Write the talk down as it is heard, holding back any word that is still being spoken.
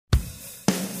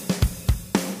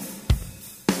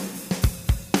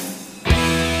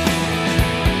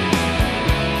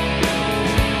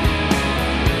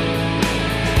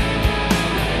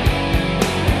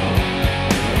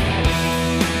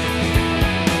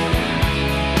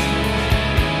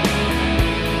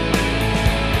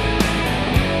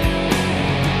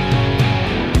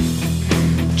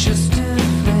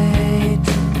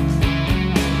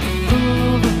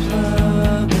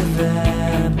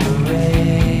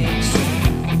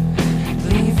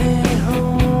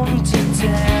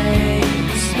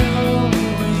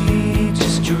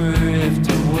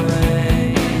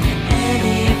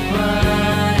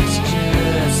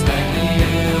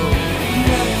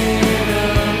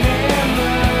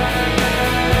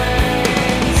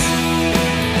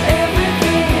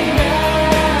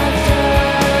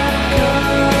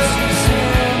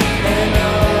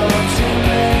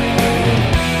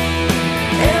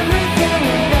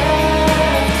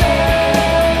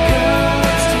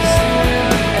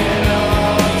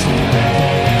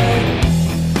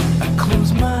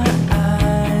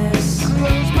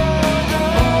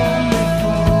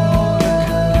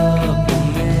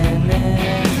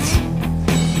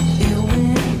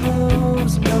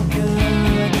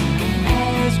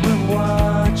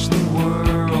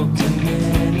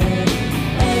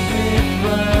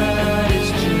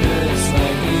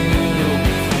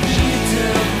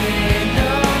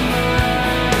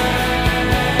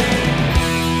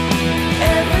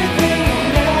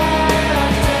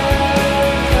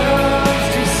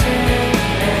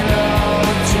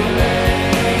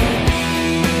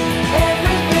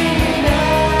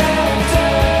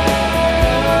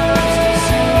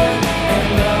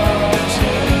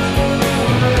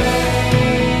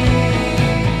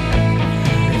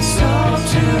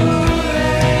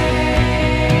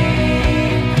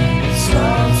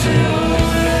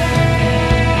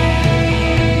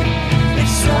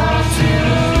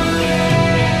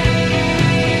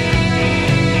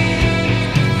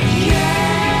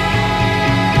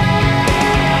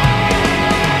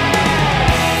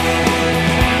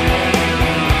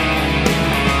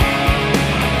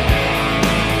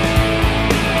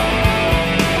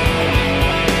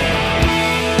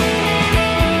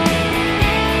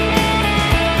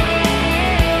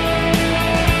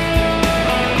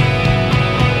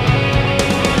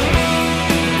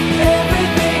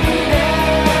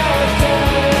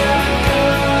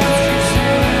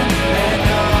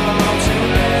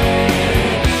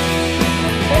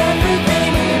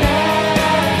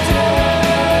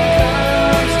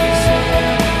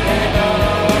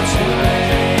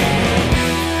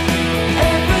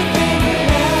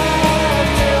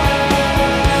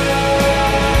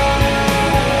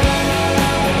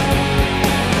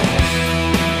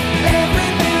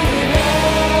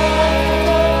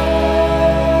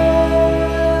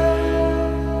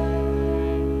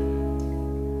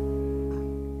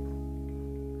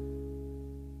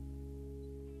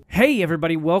Hey,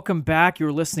 everybody, welcome back.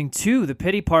 You're listening to The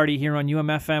Pity Party here on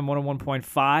UMFM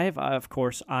 101.5. Of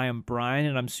course, I am Brian,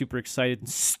 and I'm super excited and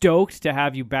stoked to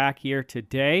have you back here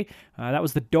today. That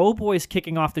was the Doughboys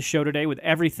kicking off the show today with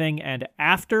Everything and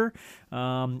After.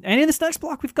 And in this next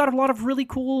block, we've got a lot of really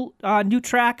cool new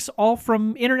tracks, all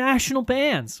from international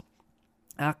bands.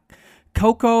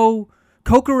 Kokoro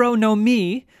no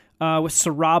Mi, with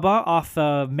Saraba off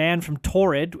Man from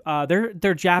Torrid.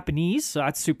 They're Japanese, so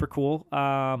that's super cool.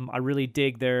 I really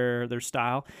dig their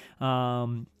style.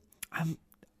 I'm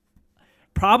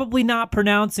probably not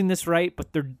pronouncing this right,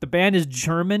 but the band is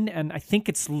German, and I think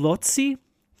it's Lotse,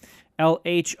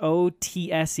 Lhotse,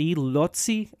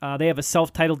 Lotse. They have a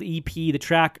self-titled EP. The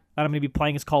track that I'm going to be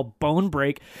playing is called Bone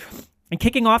Break. And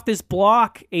kicking off this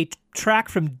block, a track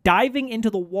from Diving Into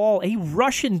the Wall, a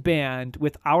Russian band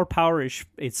with Our Power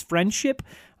is Friendship.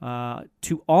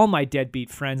 To All My Deadbeat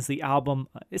Friends, the album.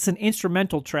 It's an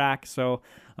instrumental track, so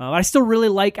I still really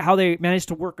like how they managed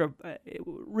to work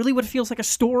really what feels like a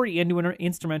story into an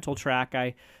instrumental track.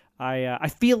 I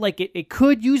feel like it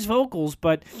could use vocals,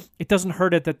 but it doesn't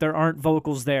hurt it that there aren't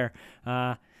vocals there.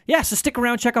 So stick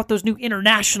around, check out those new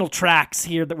international tracks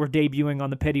here that we're debuting on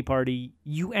the Pity Party.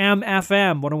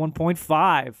 UMFM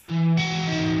 101.5.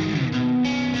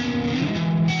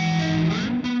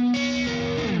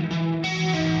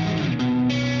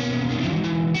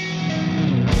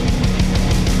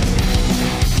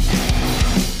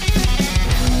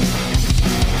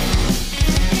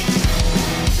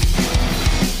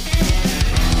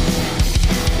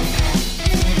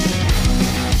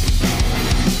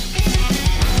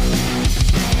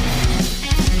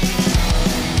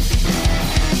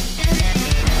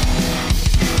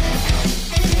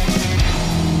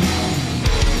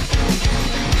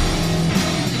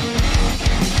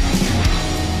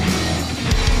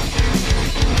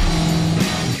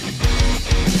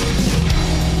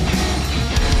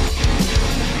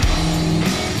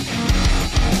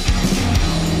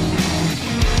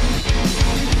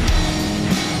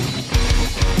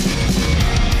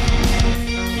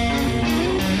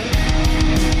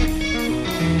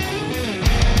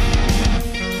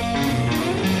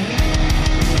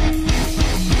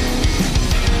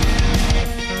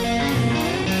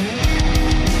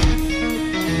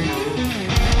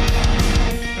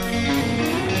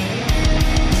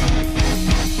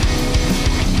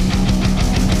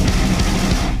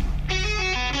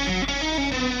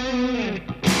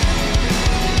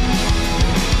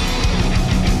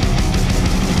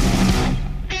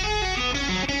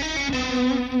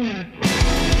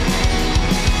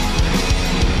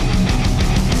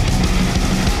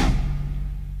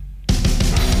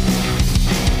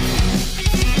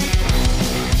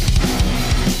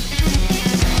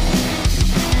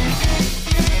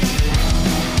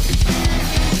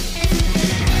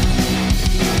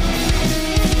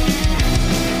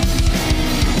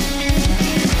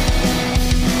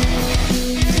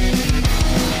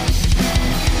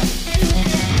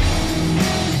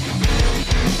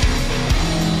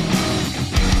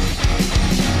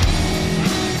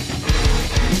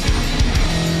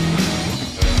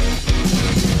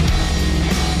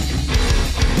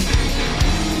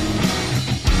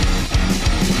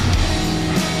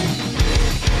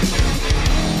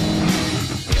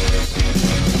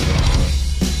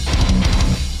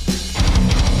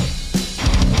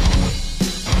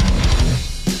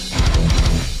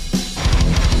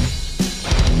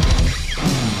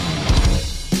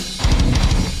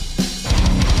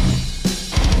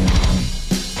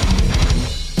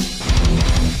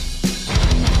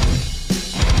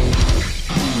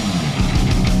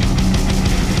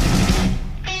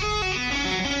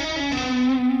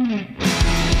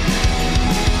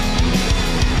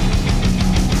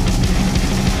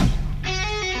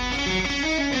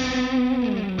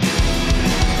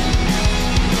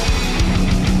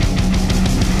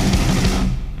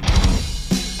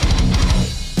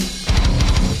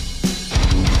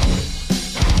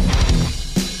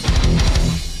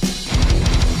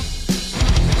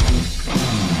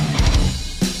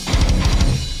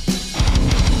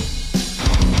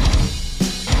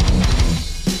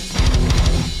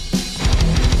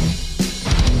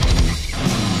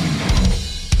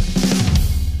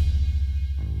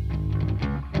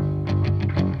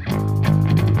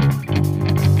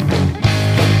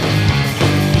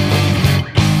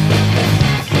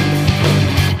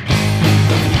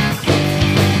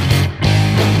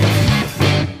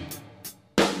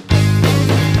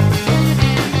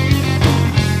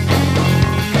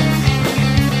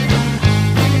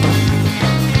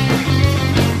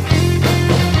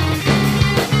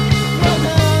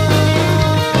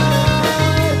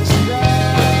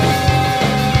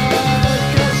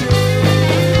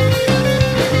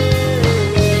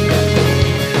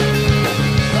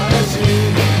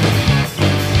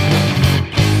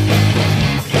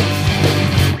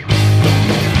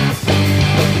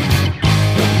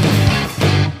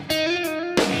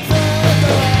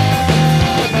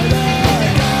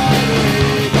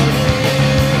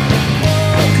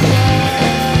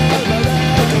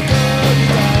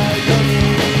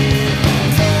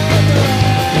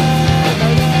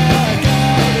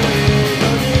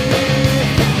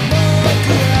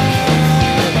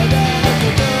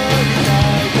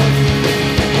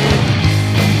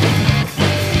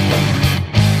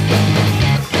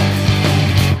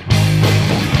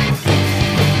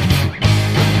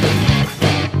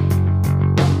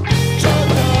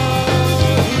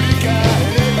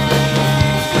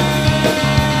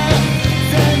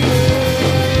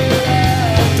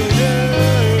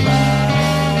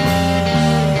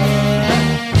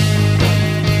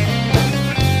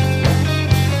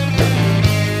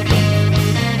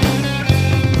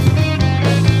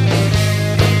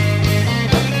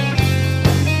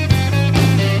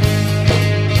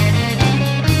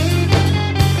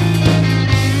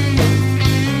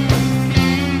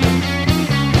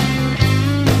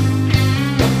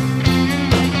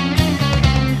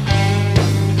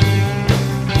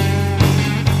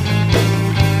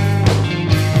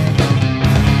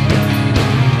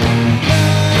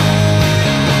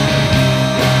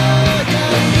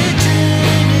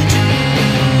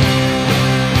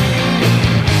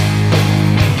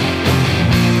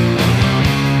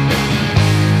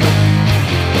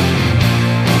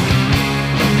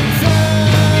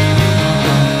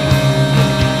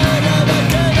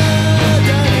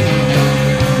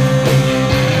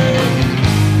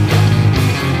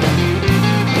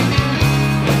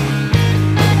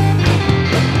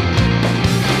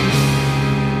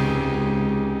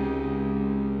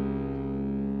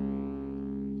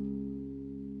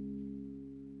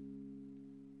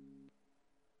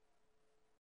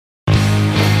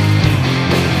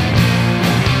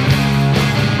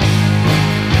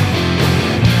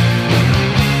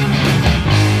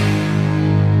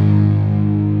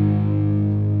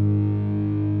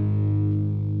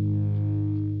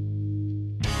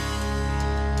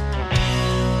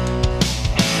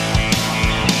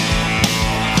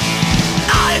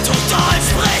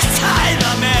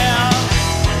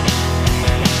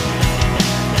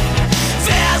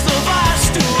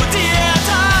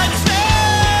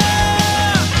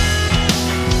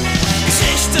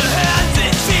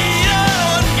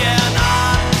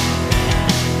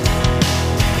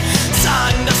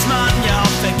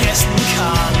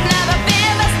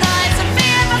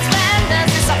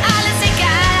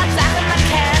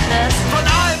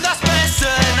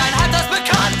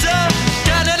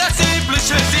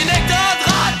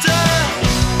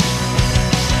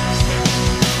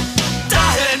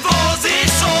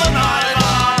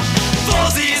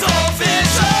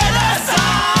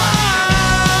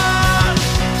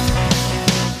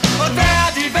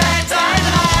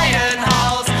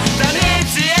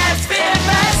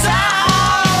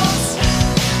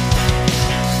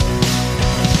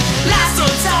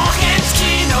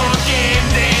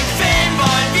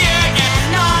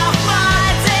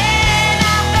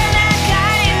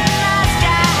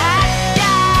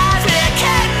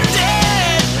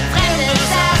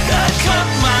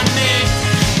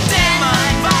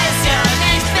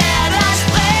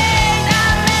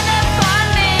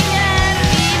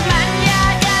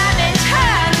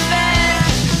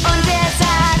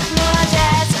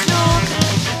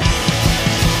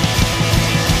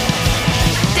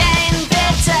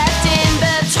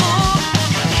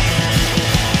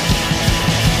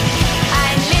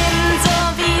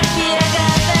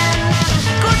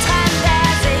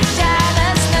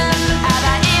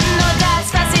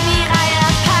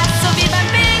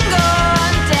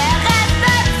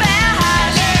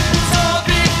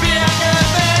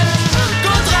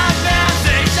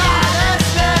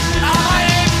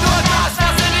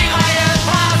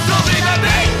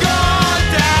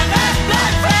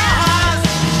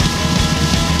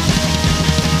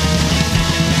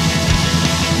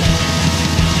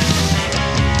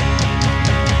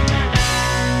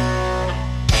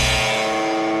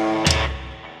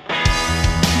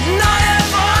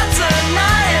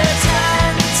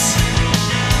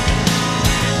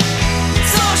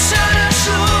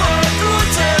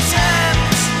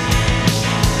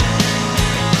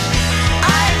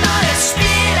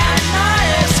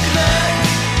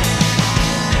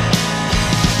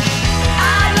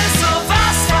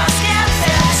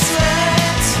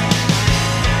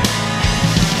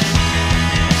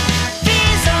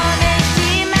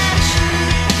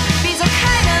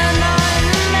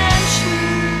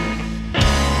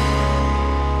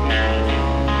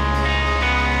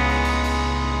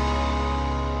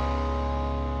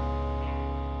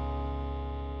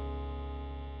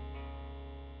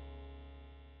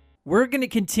 we're going to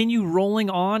continue rolling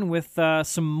on with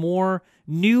some more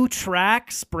new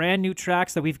tracks, brand new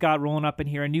tracks that we've got rolling up in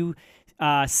here. A new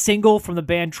single from the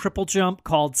band Triple Jump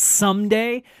called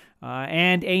Someday,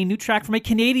 and a new track from a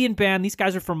Canadian band. These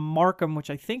guys are from Markham, which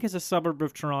I think is a suburb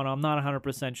of Toronto. I'm not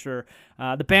 100% sure.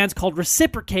 The band's called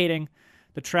Reciprocating.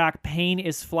 The track Pain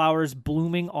is Flowers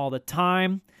Blooming All the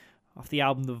Time, off the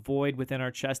album The Void Within Our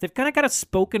Chest. They've kind of got a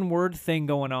spoken word thing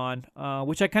going on,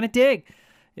 which I kind of dig.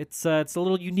 It's a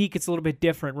little unique. It's a little bit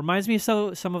different. Reminds me of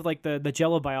some of like the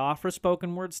Jello Biafra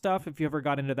spoken word stuff, if you ever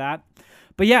got into that.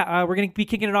 But yeah, we're going to be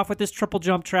kicking it off with this Triple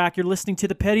Jump track. You're listening to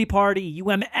The Petty Party,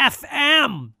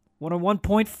 UMFM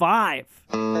 101.5.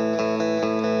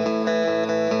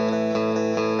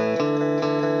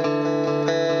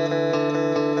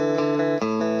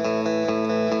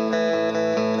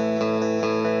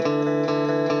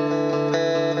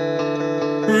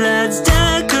 Let's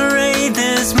decorate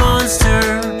this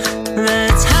monster.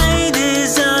 Let's hide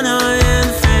his annoying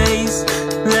face.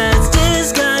 Let's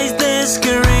disguise this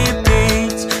scary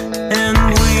beat, and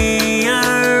we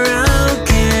are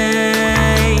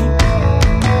okay.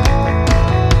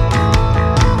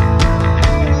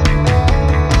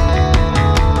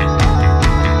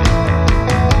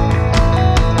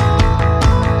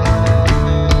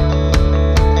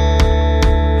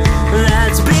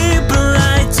 Let's be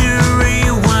polite to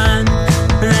rewind.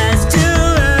 Let's do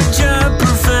a job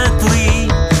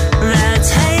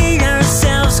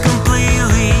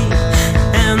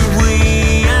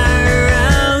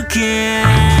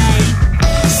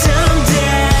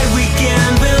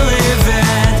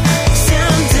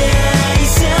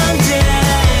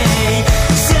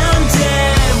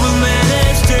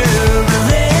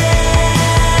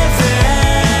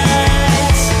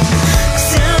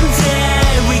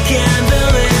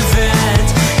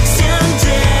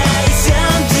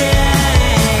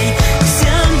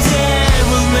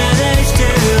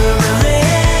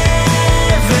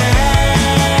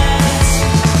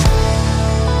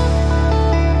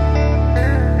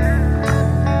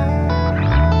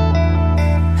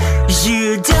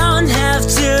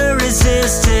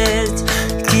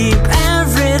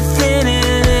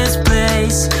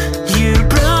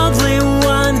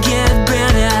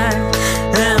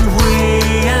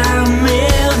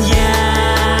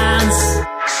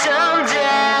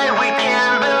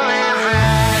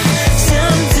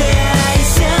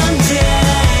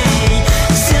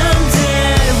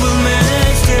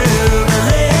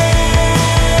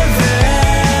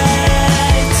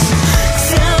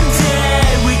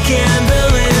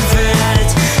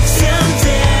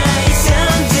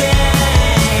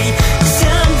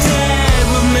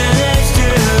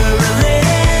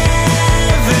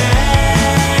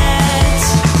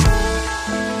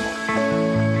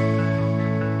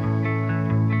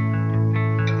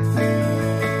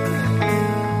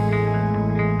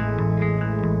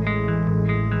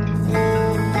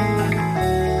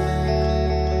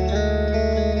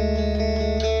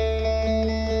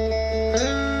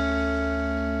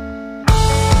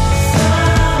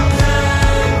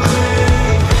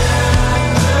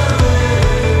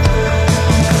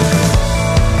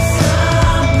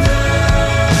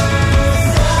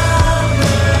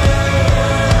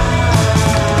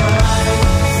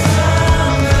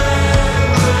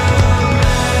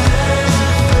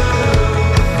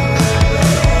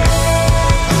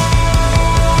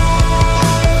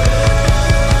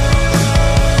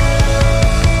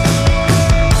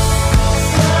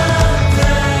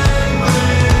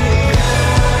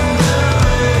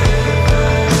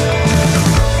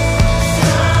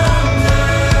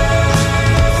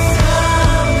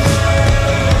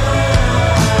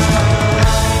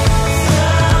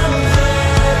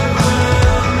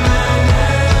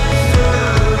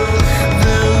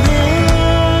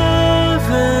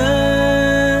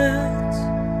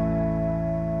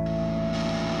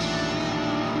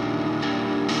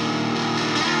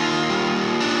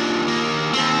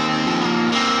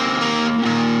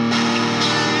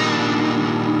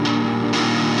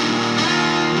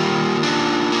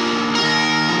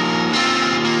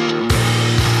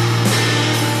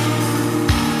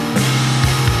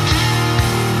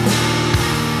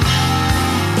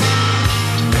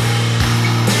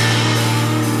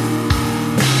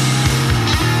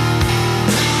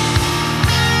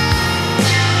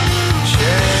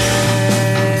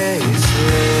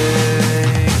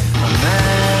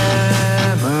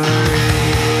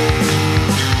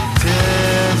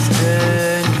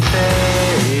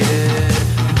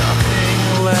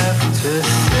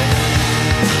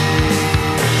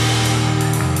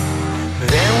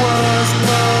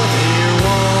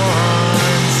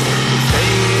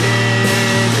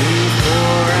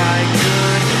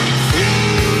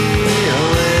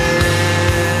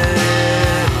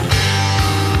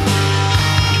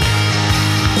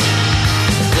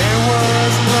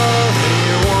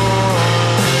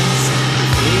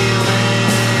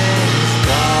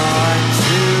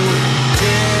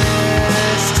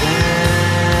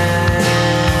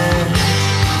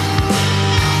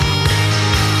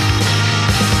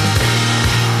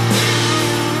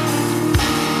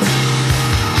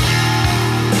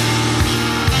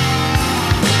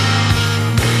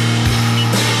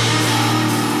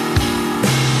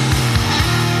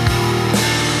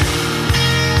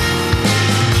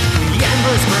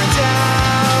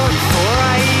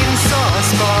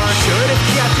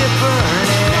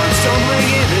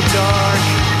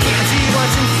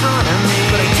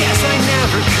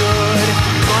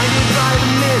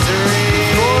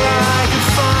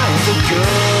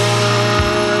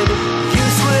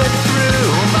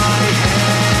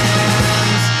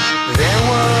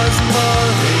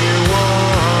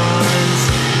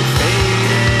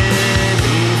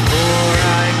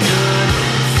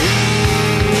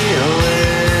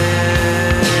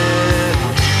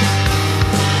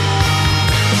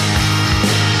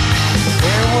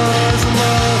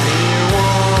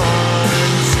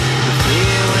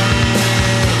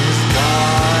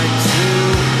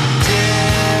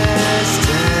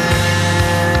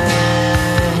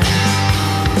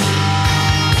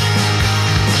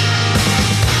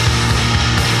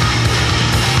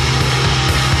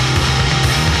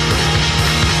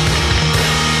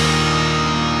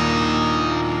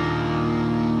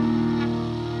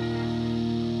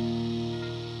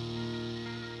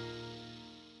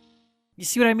You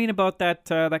see what I mean about that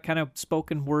that kind of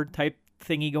spoken word type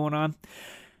thingy going on?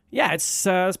 Yeah,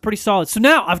 it's pretty solid. So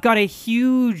now I've got a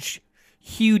huge,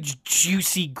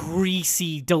 juicy,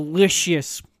 greasy,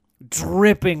 delicious,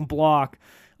 dripping block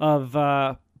of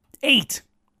 8,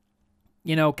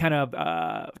 kind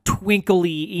of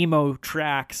twinkly emo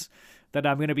tracks that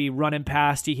I'm going to be running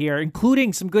past you here,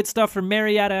 including some good stuff from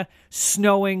Marietta,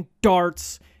 Snowing,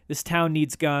 Darts, This Town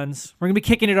Needs Guns. We're going to be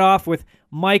kicking it off with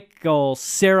Michael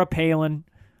Sarah Palin.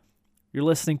 You're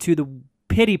listening to The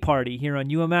Pity Party here on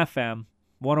UMFM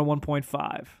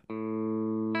 101.5.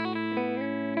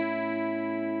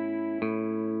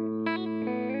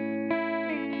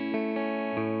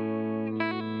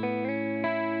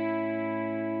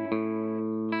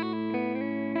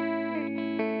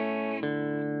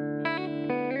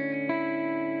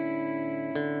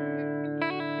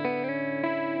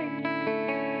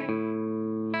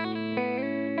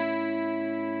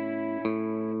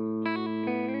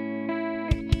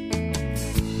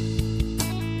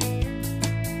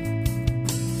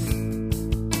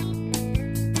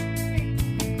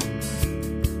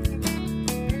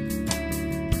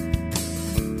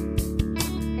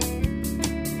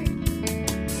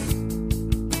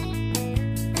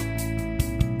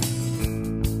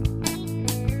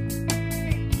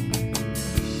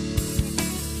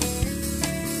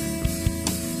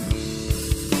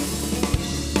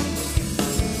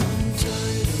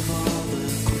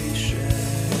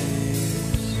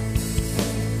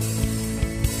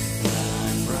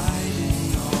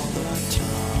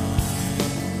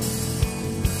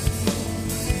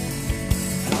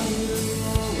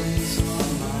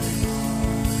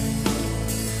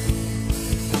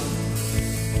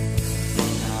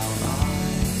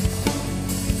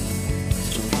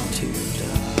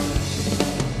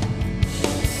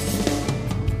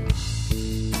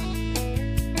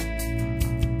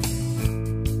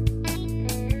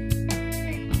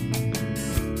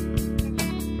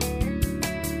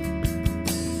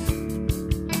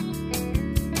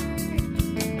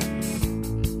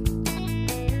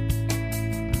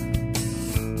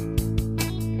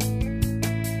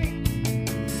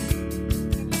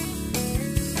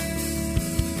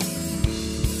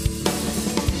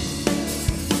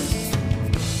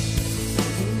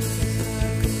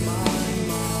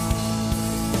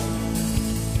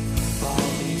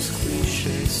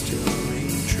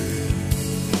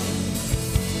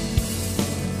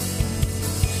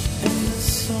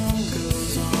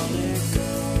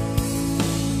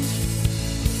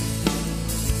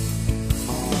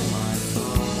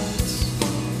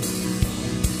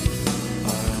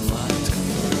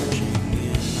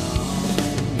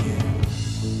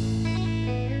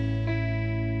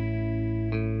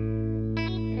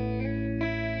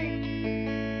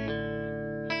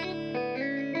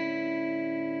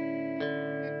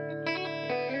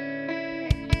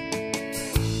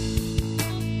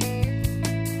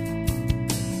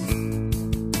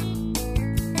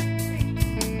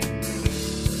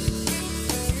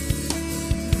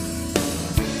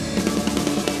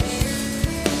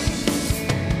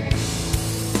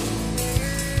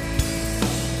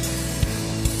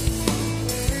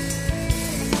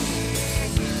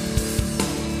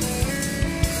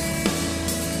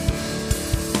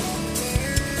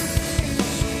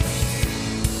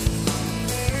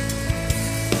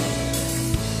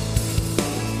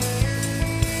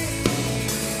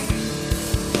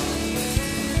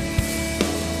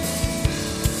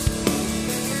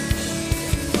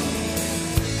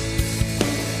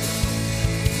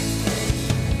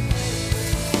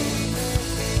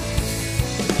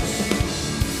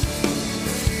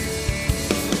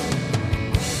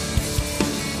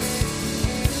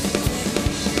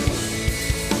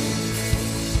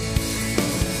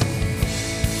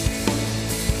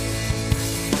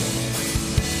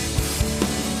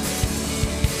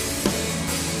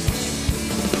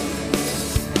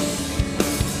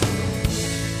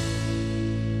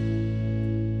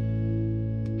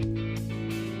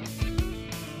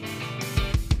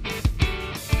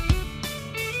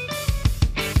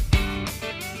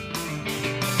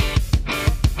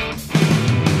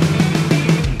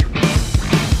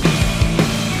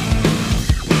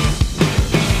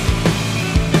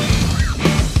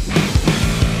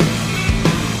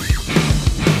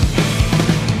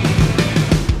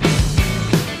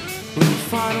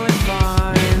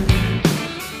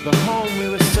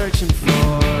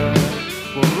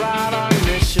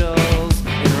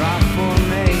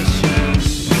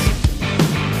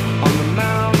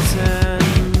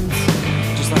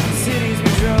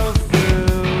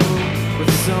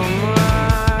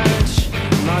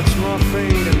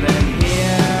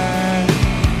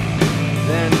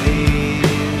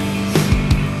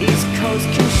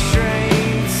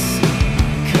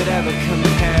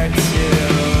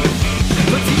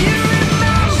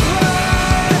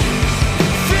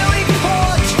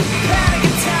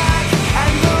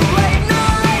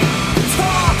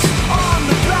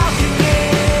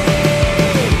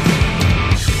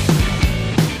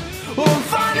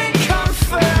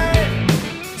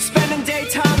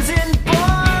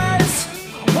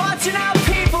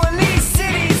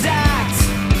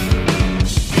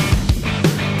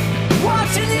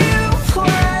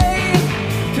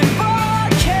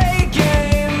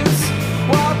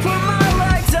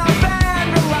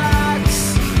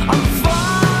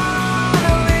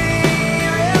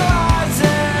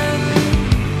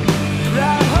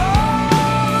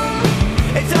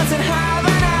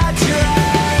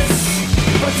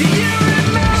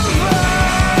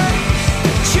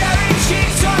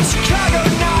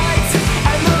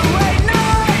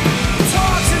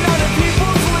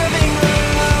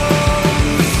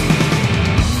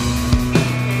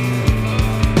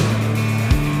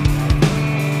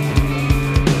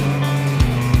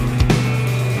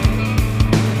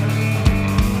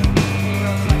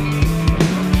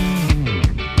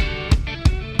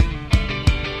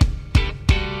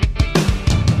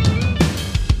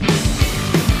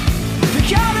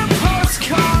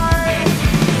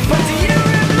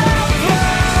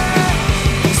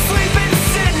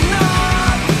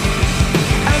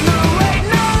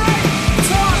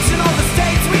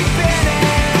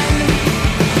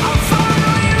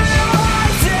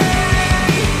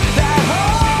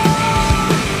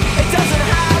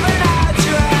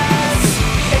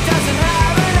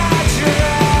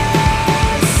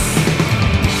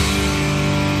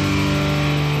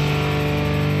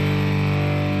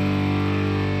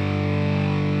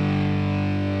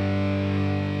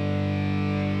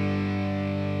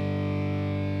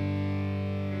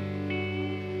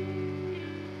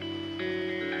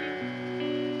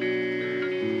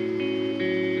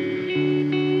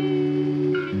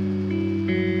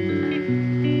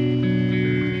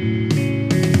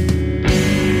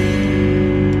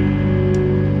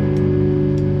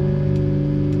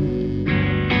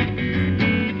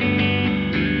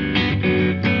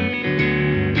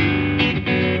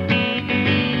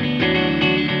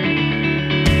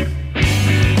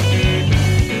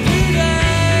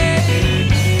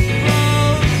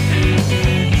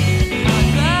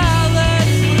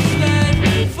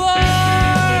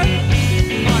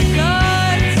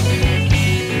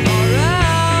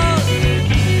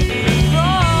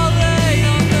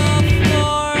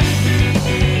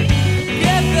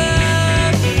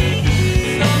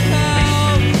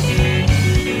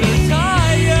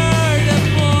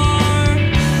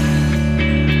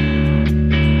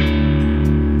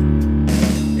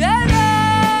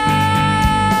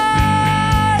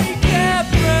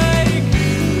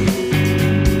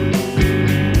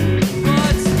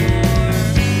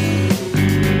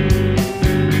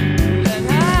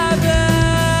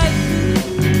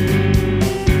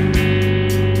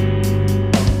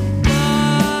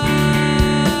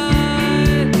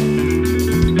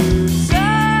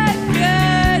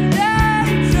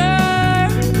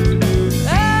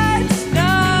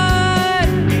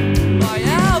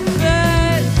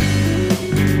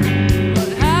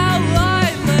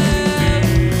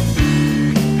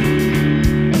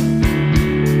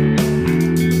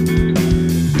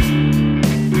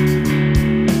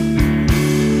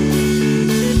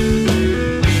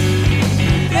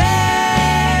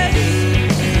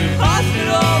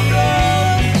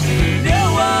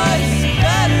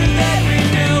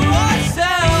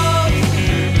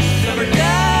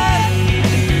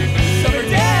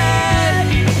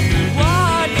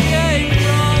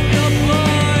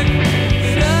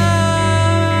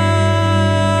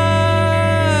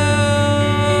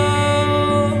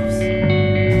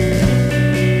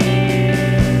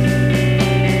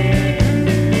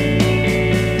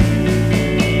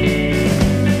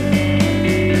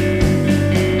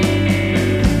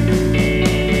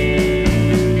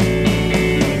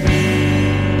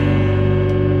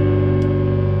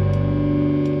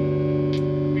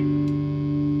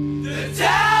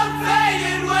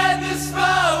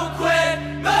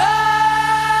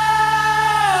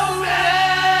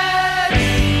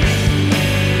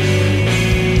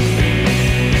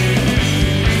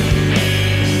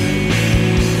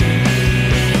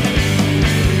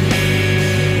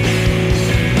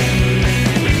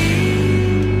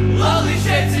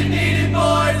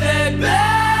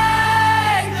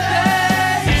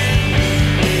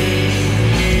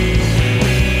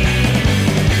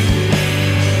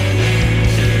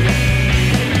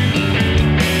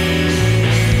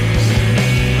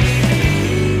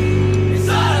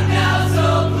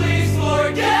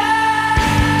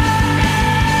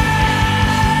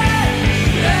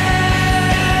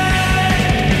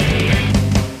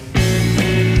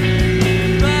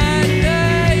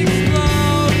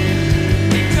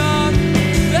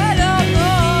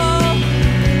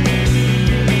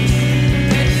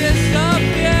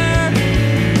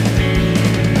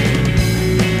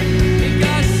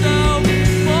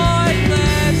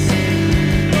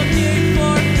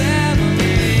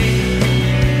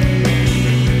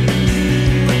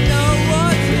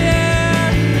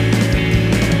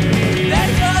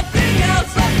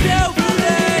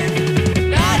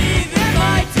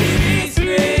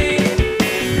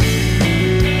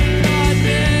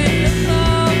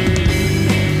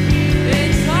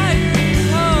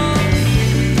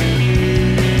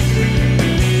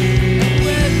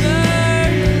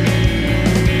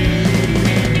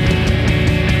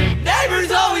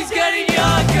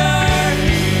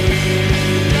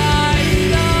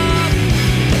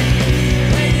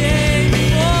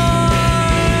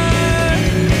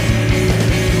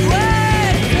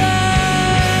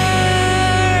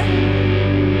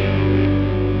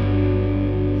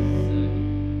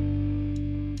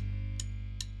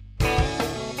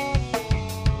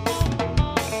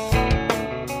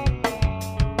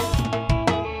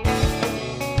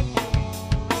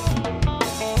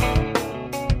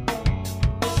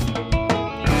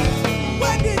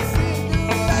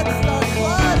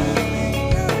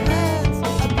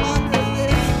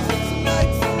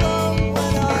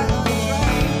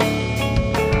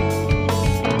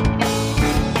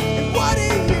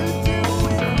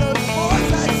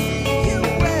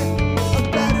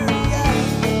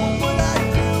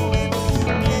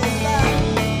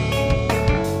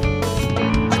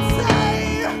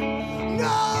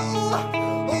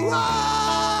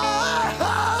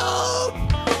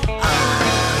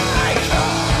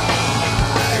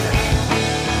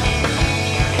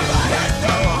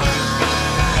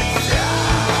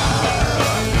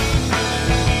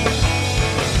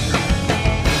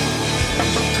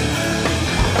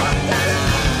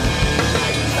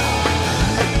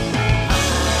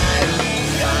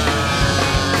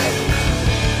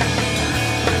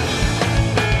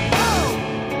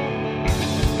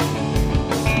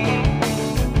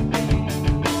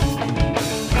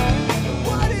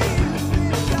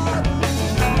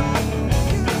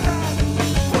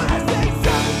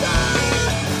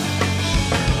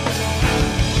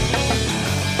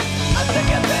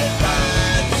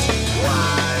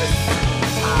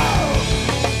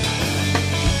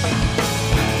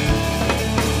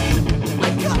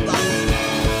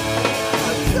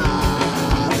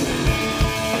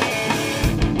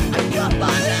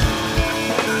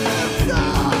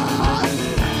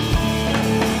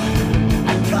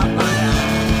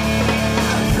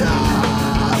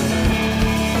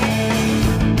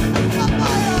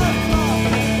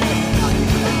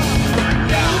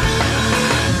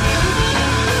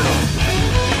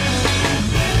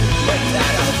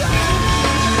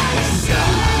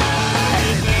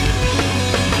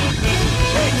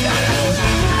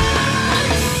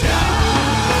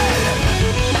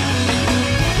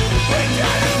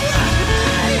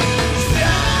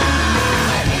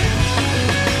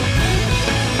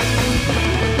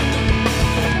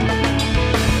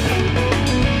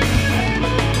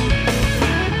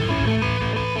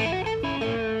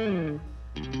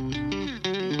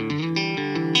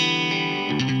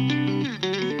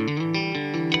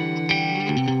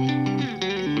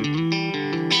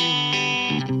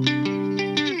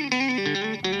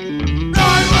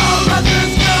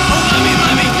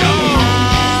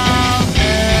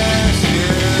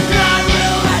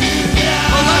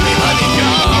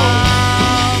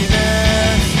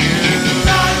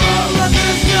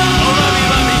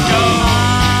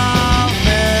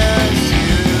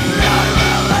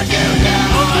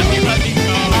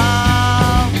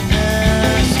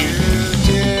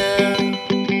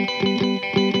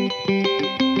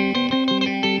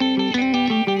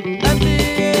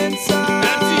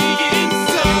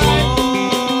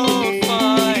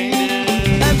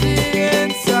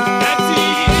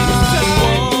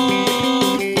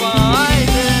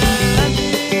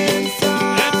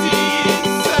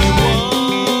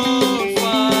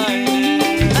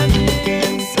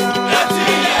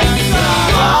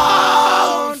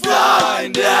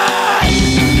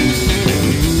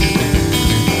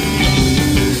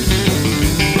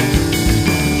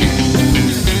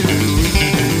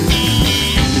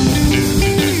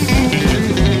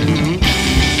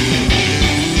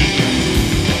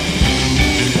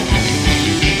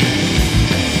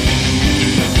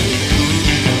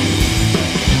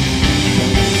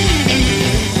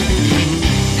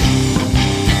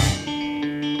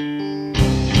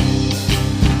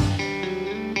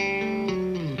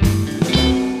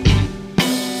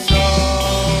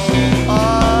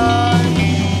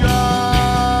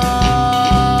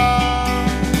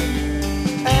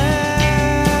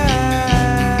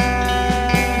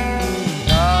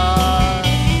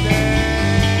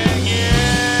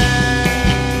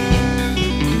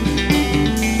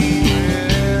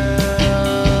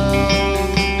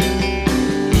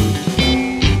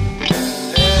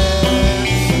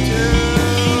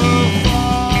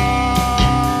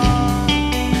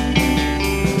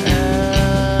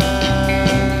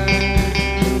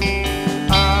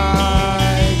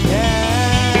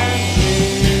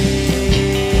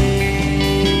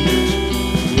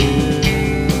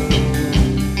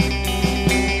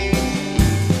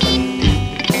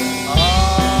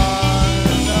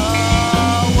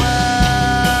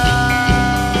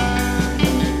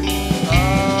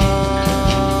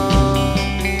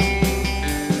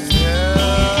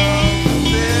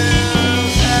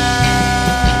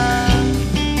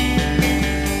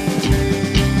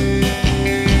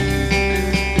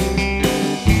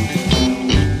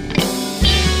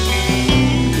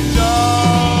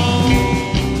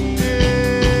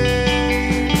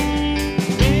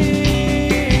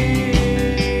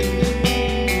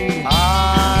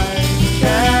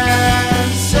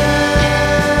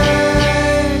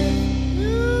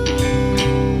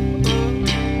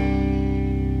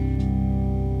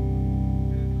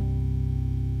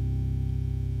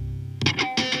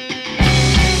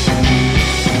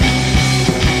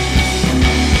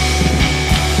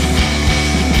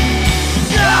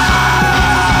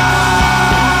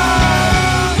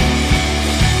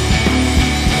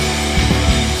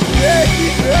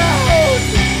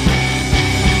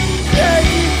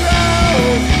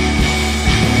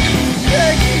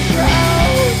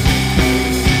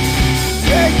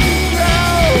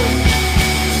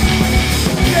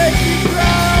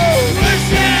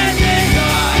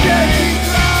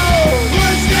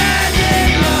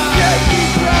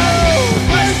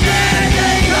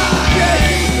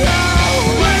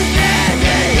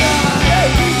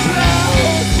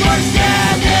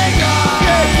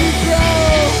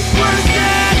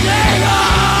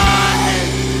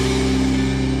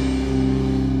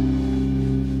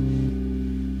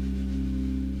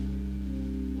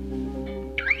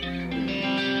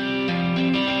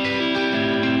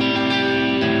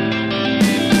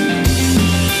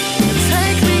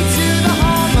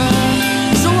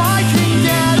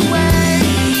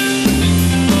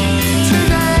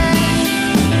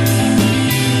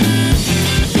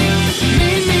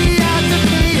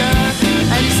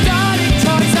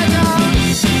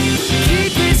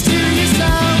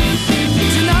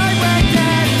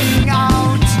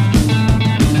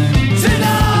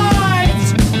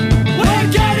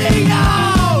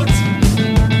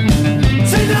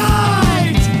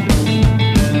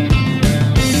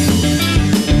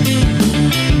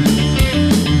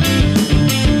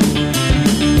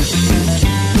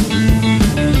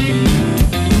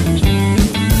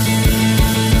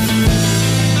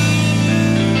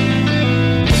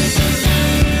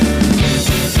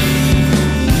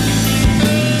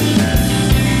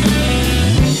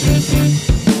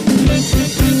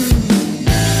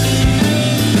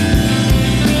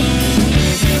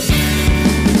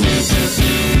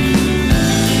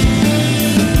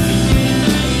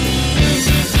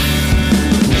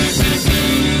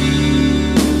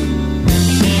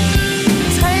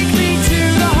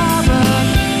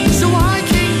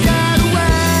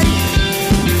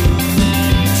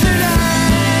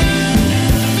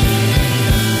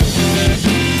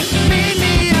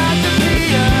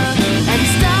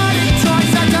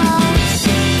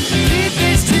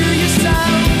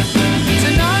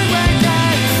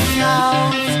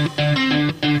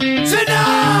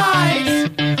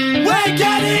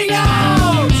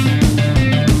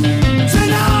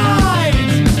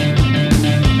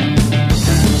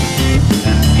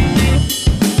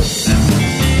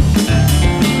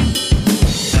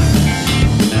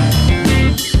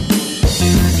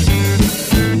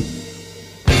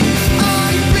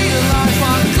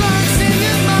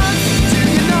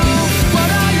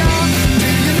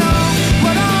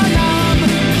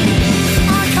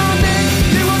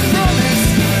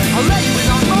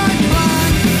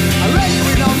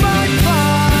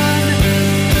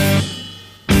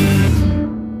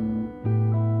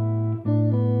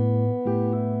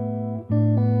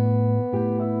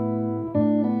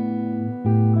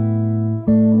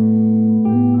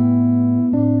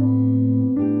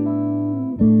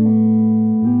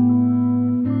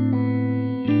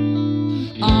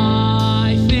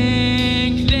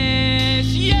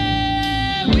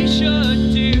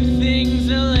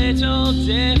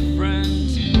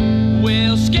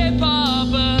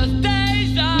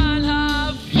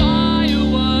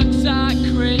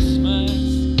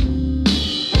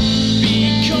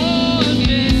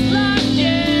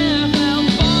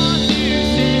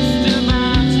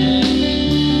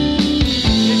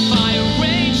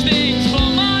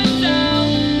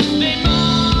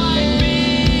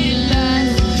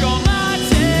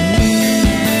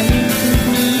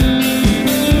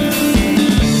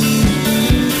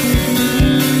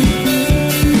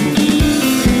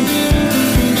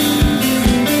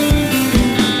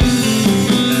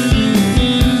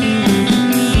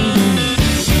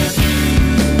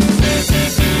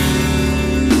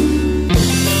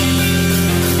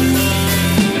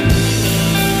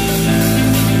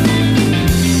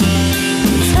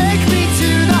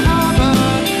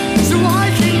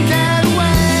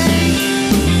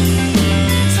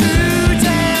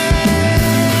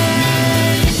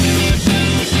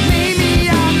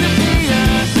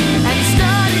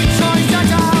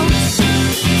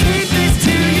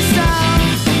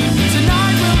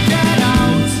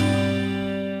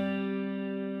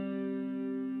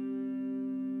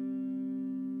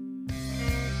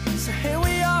 So here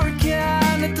we are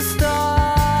again at the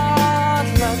start.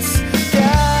 Let's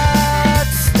get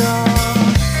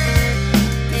started.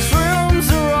 These rooms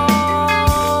are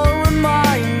all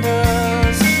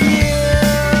reminders of you.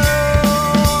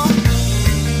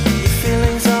 Your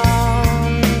feelings are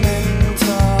in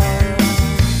touch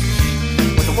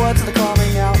with the words that are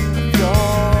coming out of your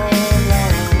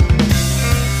lungs.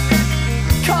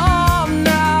 Come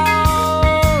now,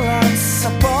 let's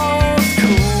both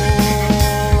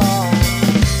cool off.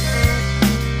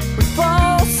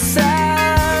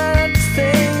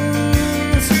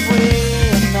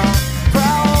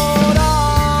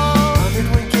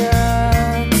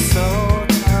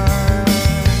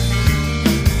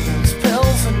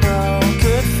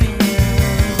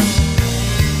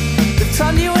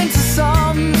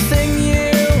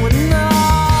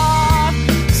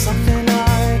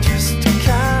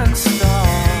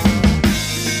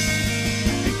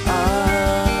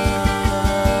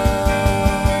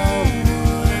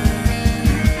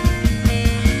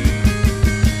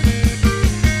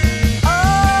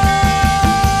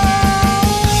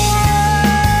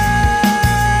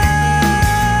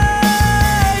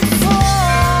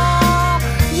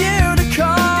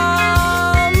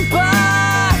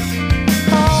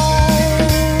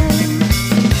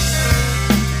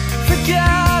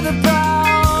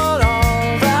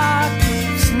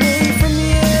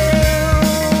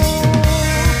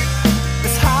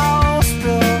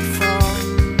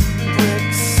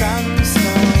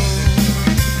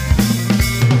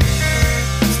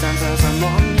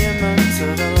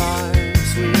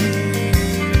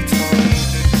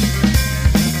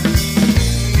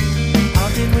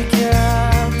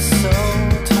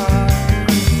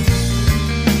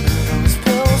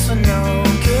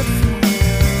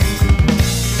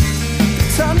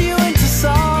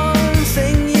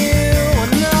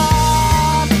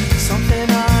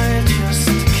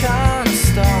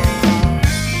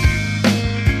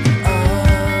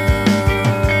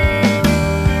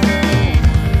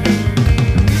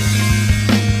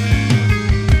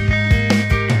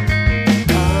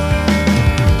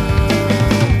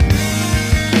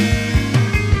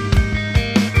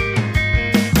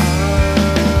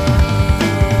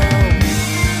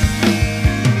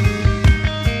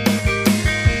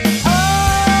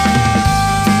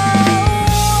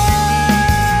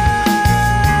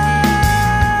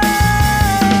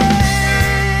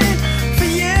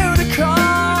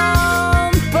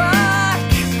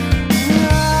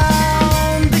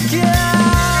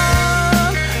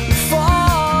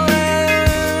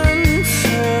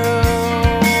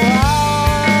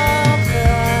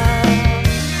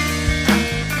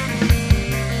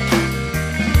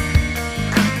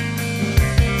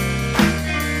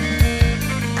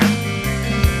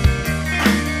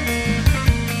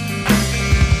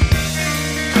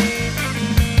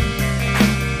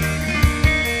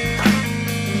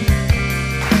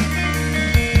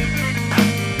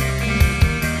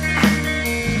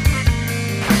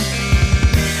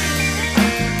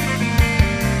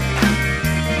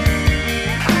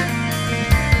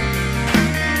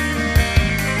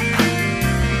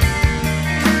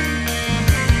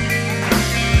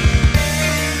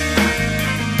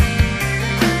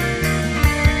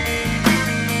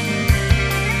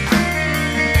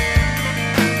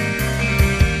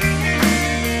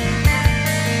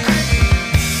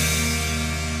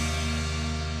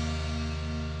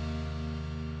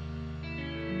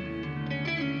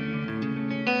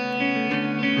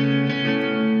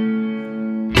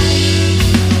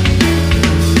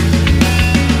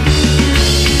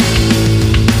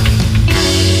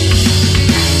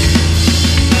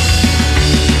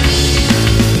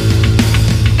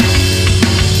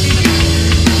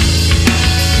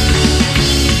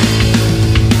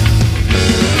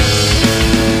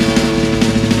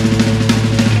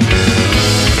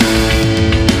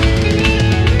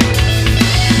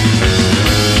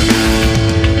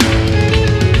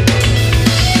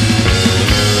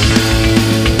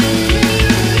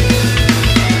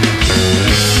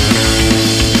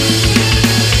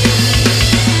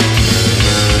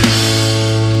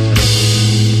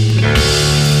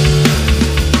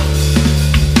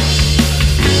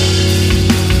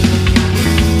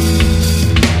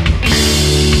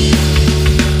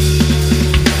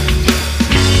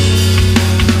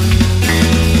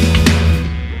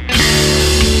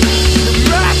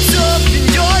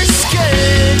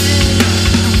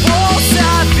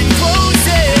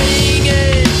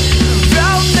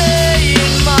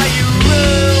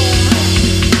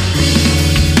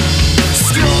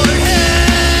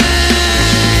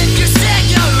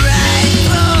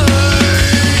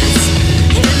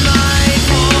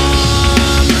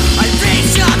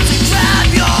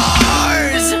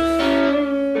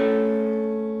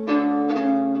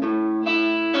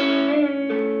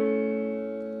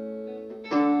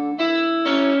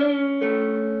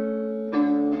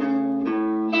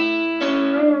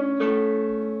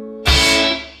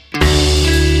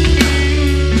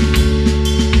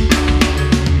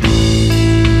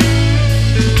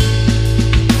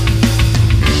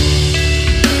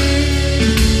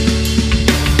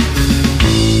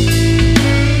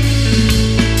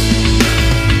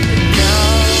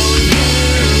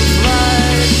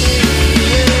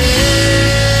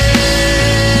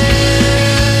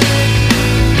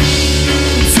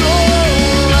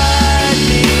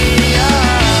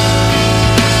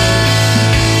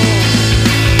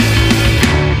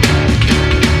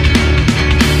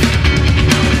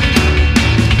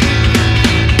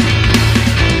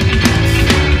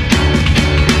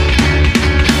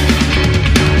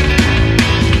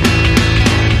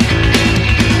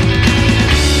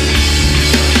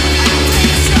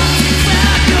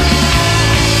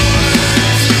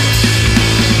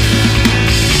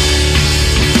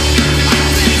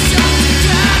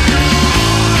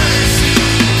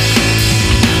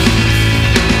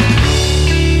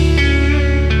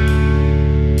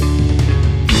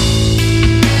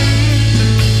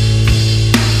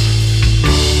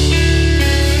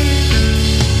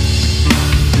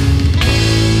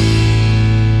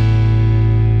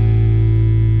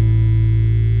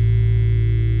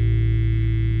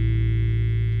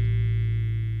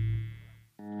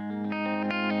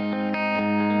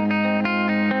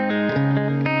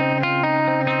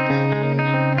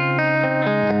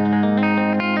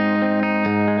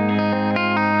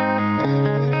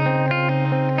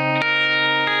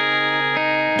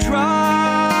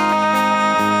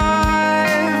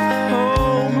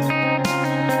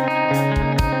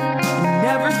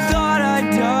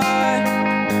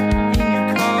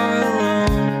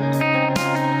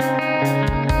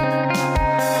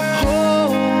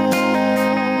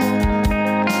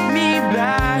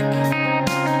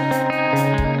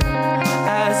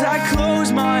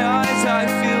 close my eyes, I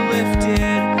feel lifted.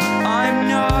 I'm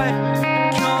not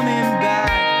coming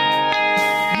back.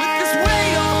 With this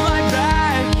weight on my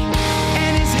back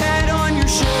and his head on your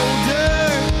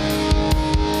shoulder,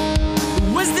 it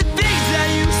was the things that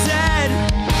you said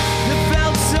that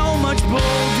felt so much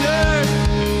bolder.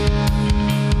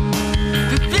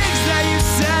 The things that you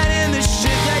said and the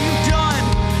shit that you've done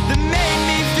that made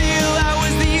me feel I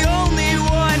was the only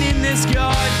one in this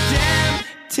goddamn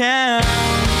town.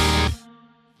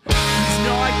 It's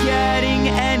not getting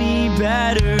any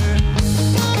better.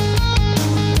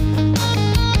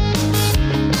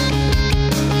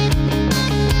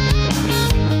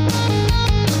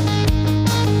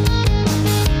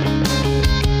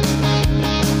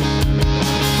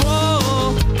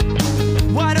 Oh,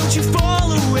 why don't you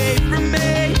fall away from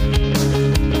me?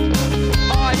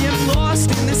 I am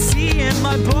lost in the sea and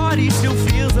my body still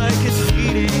feels like it's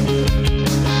beating.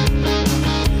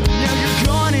 Now you're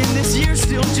gone and this year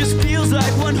still just feels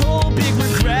like one whole big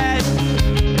regret.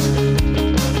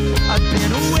 I've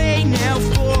been away now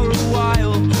for a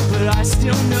while, but I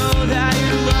still know that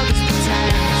your love is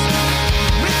pretend.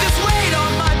 With this weight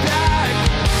on my back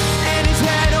and his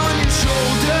head on your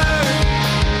shoulder,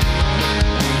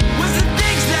 was the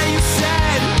things that you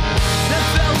said that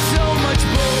felt so much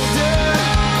bolder.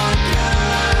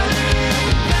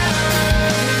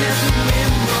 And as the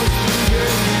wind blows through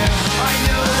your hair, I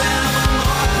know that I'm a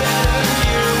lot better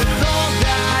here with all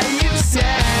that you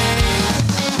say.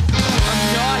 I'm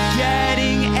not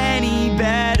getting any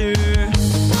better.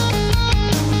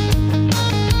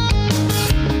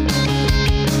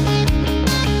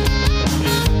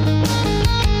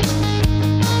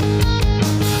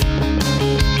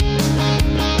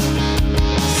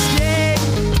 Stay,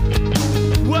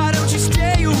 why don't you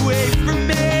stay away from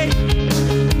me?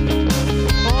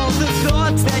 All the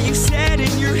thoughts that you said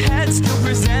in your head still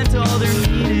present all their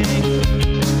meaning.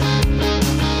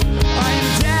 I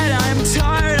am dead, I am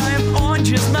tired, I am on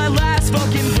just my last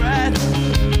fucking breath.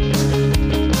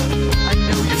 I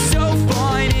know you're so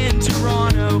fine in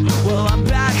Toronto, well I'm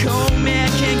back home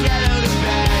and can't get out of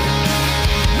bed.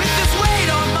 With this weight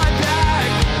on my back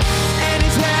and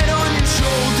his head on your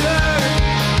shoulder,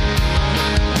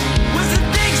 was the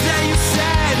things that you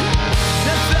said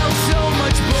that felt so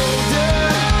much bolder.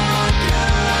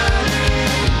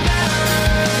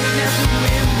 And as the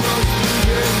wind blows through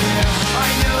your hair, I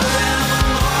know that I'm a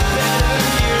lot better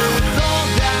here with all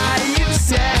that you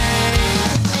say.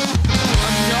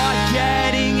 I'm not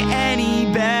getting any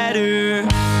better.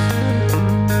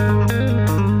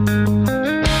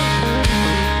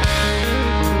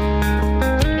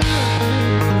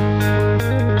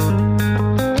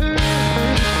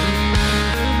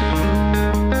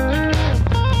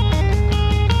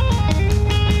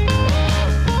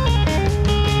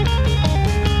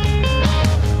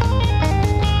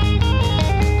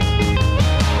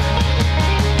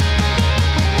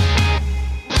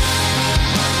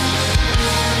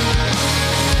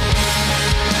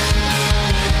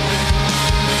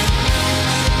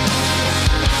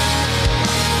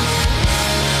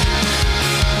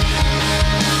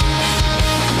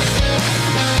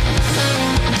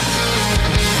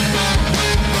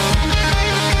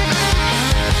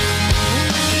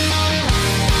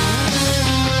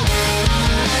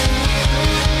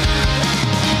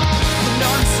 And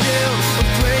I'm still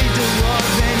afraid to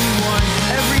love anyone.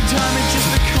 Every time it just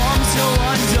becomes so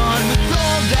undone with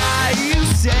all that you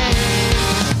say.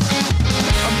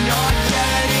 I'm not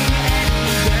getting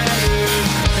any better.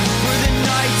 And for the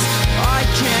nights I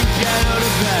can't get out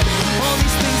of bed, all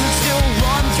these things that still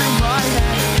run through my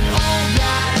head and all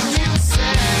that you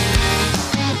say.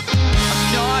 I'm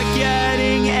not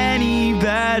getting any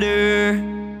better.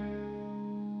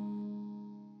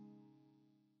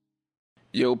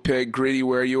 Yo, Peg Gritty,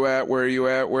 where you at? Where you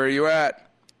at? Where you at?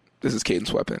 This is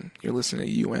Cadence Weapon. You're listening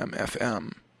to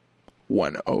UMFM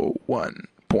 101.5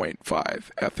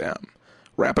 FM.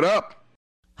 Wrap it up.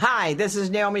 Hi, this is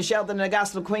Naomi Shelton in the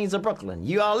Gospel Queens of Brooklyn.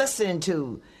 You are listening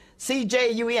to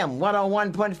CJUM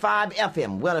 101.5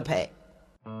 FM, Winnipeg.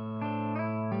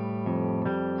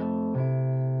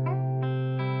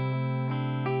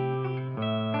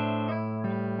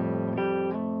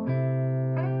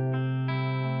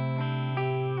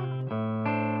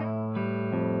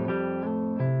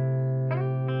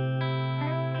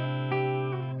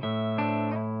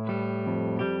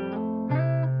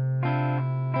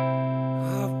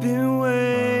 I've been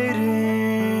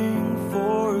waiting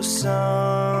for a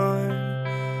sign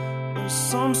or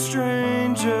some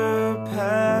stranger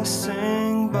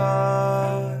passing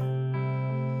by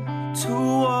to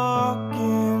walk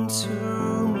into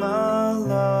my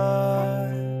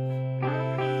life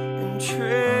and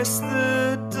trace the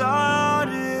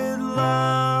dotted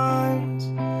lines.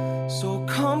 So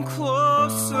come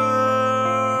closer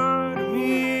to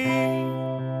me.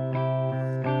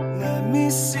 Let me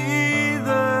see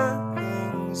the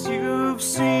things you've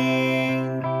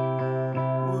seen.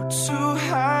 We're too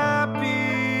happy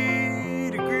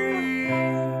to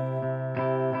grieve.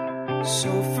 So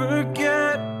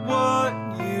forget what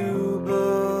you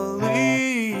believe.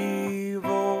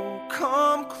 Oh,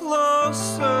 come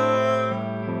closer.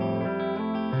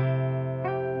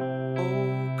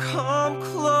 Oh, come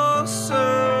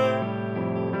closer.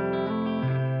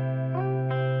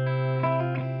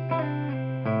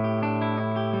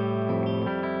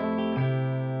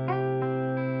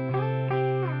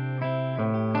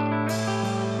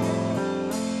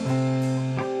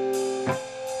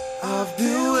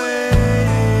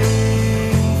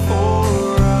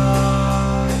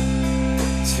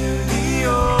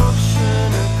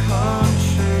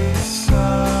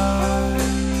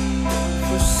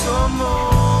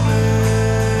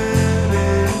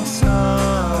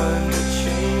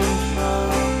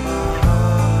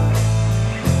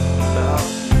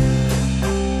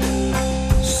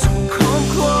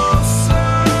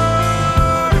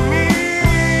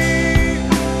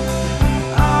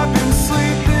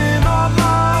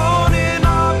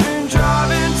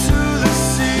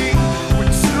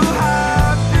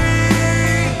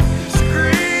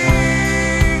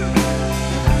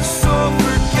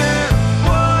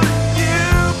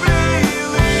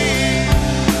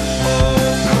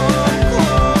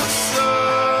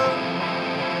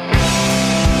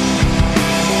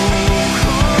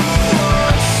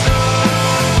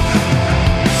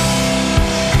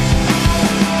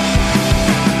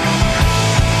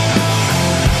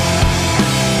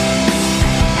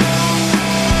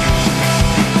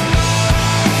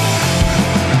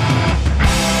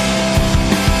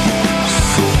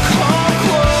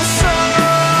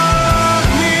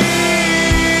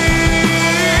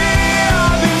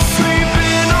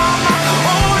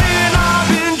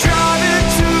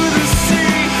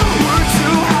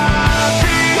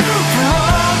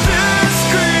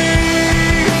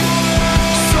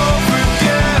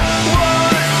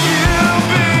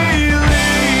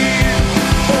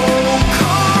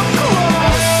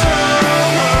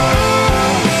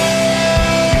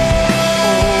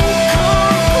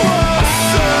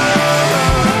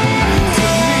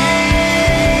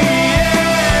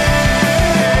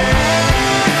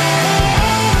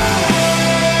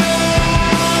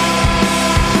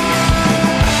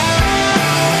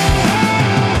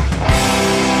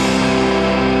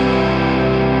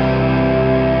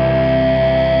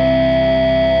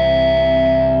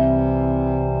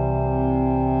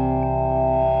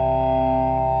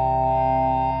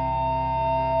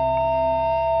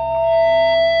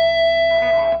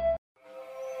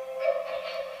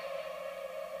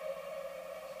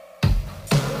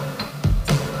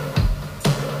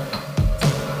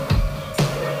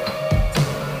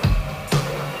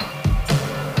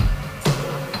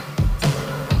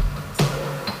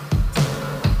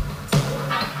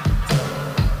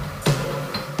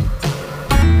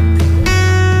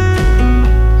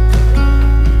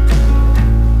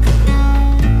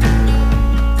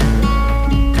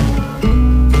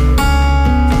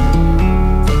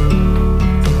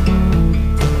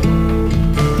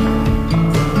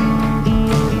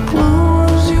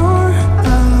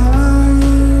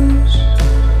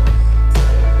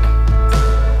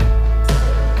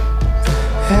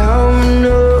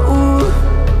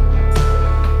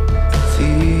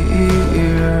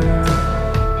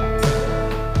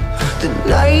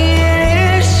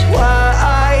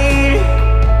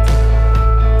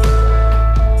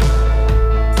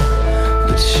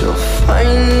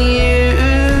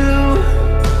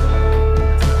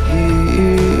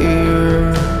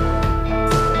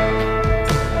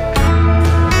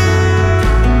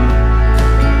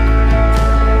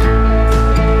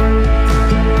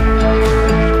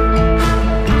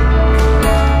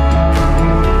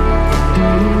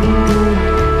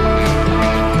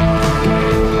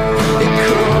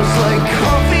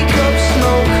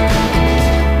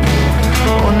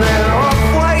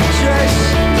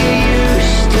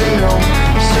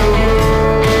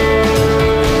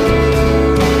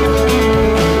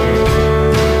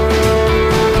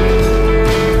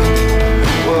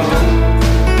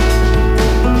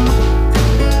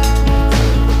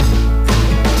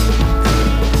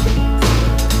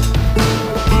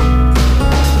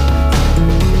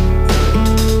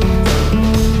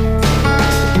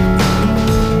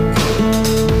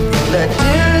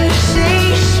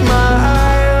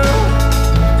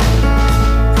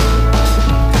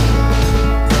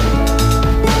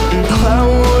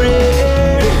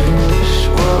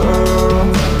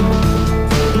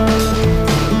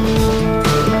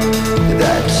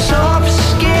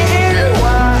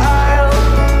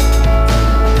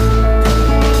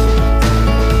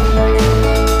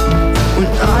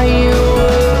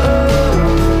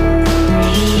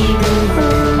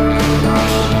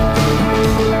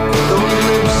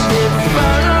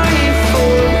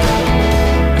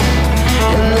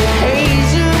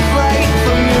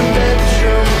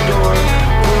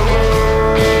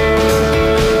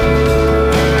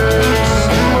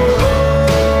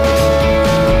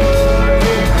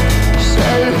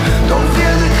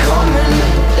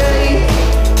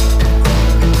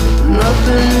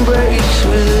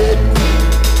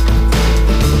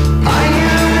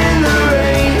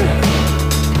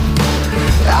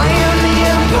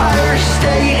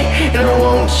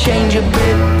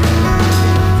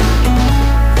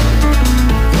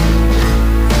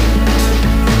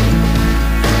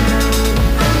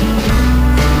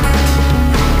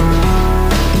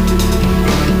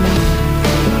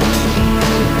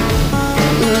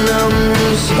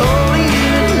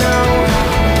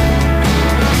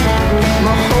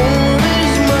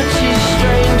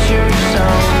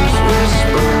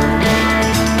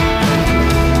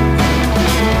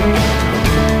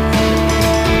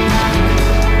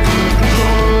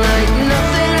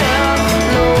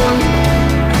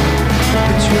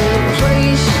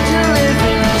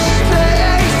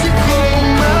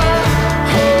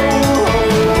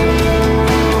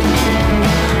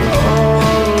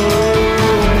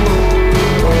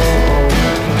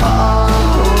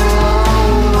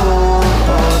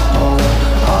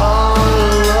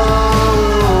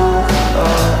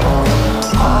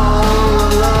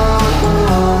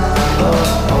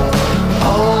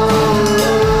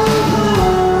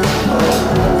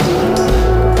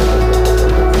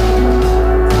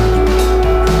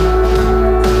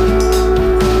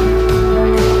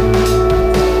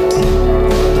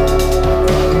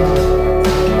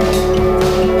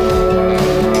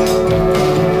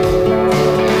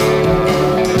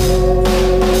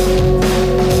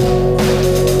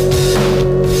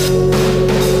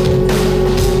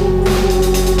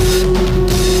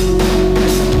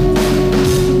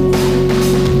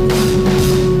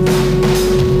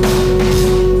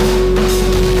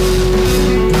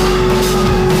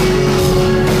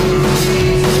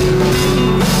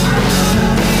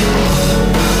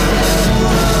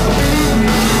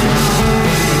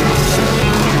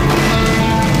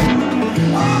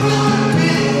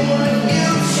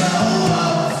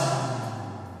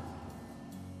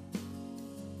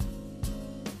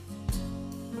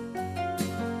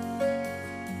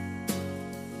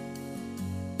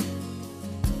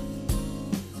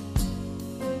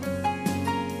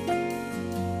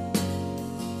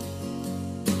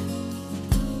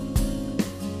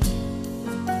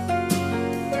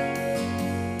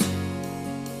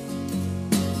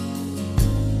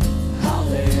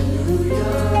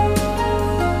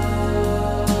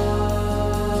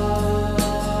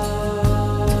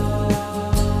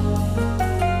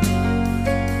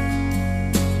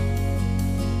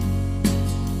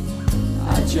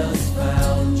 just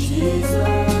found Jesus.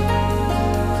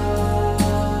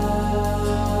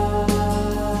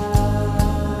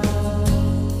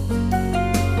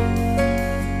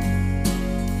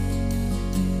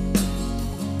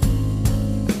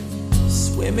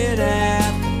 Swimming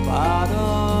at the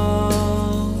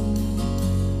bottom,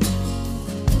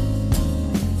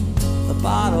 the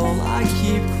bottle I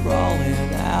keep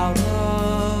crawling out of.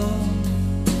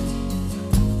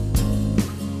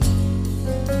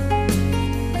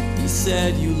 He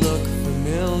said you look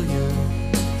familiar,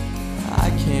 I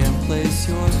can't place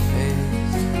your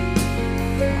face.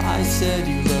 I said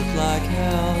you look like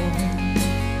hell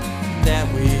that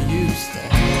we used to have.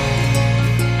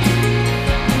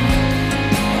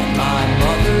 My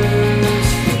mother's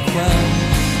request,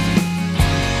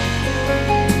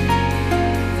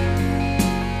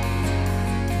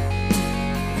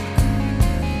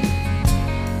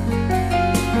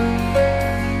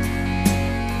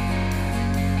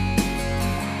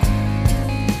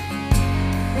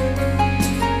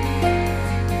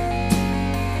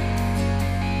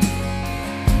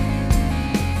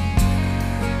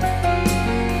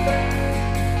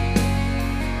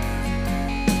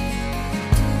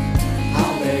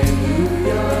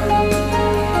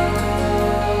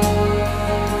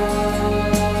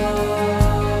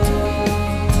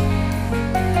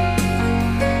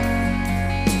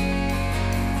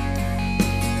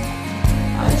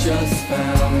 just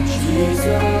found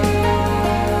Jesus.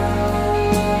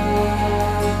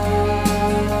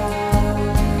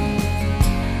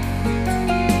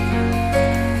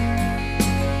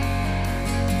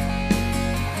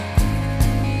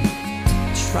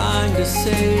 Trying to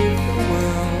save the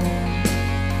world,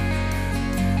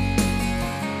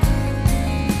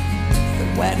 the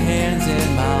wet hands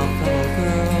and mouth of a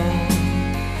girl.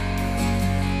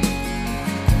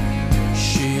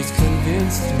 She's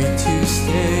convinced me to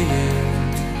stay in,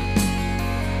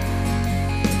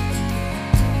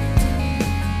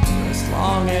 as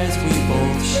long as we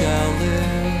both shall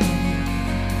live,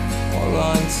 or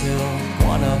until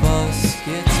one of us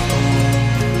gets home.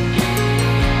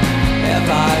 Have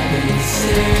I been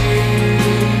saved?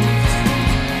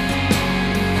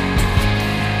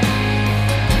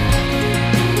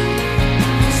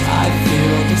 I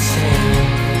feel the same,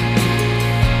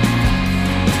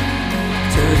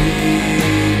 dirty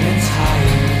and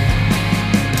tired.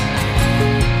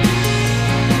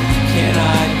 Can I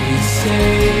be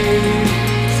saved?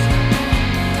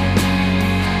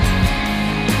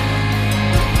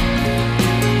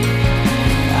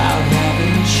 Without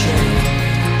having shame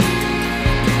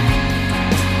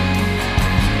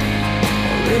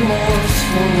or remorse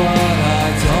for what I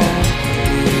don't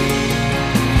believe.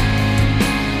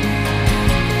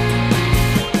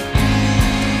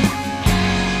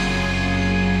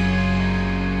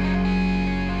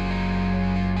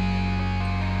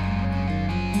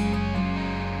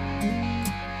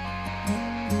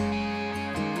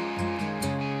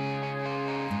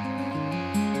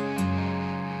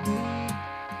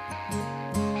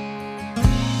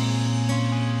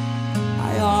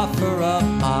 I offer up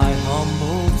my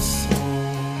humble soul,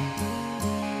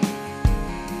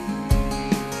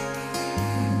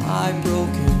 my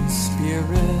broken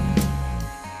spirit,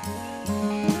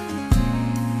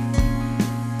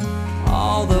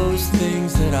 all those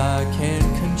things that I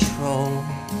can't control,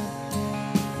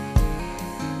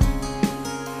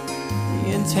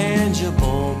 the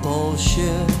intangible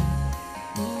bullshit.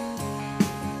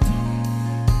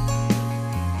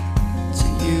 To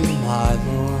you, my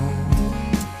Lord.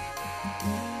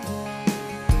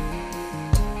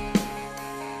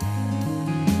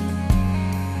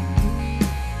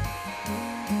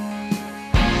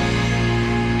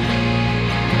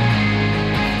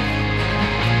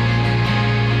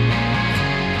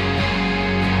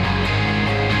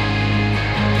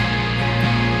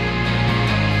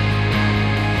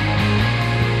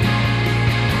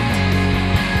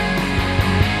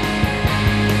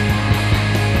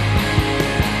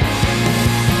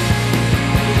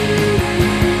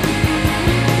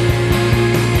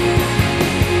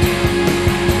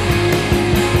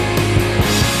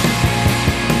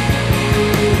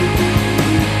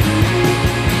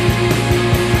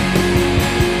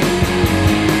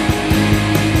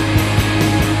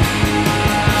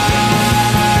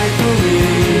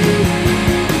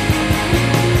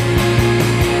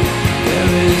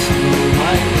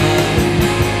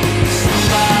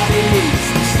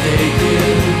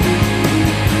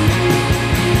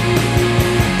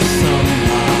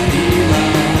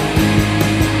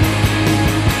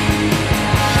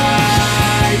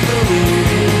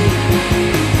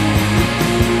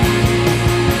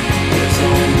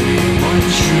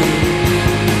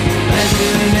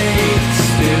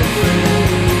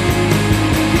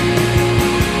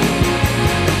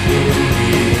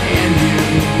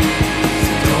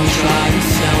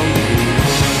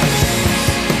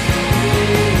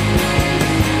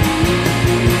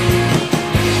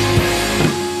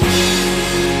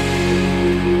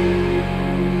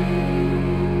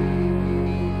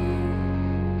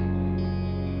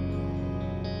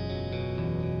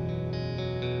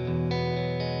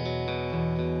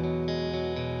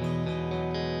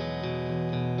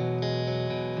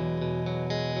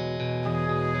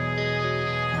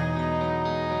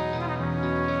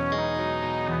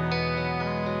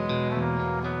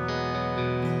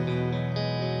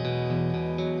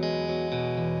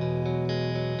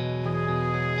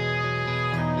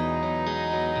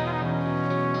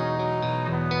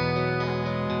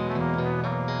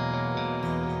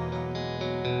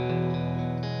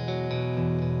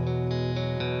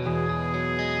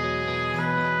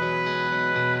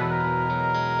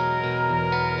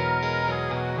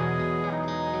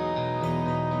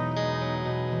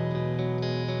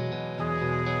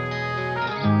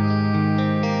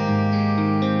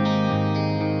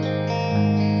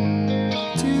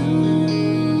 In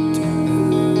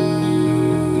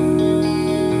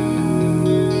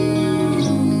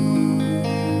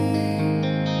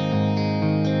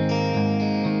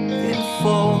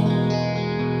full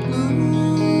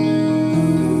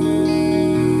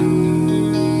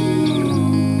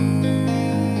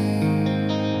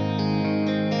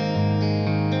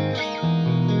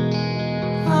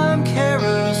I'm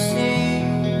kerosene,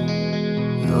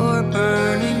 you're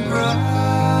burning bright.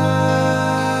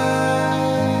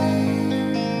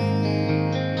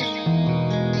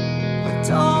 A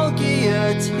dull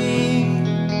guillotine,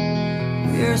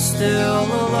 we're still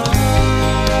alive.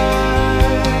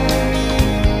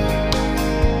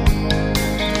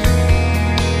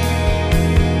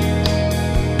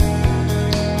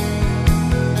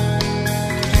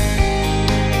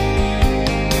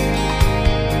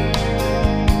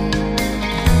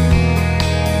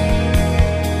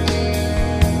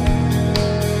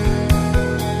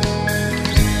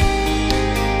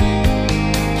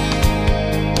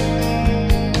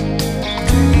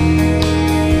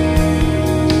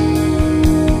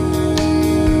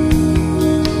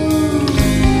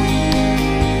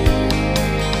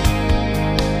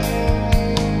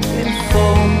 In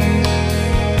full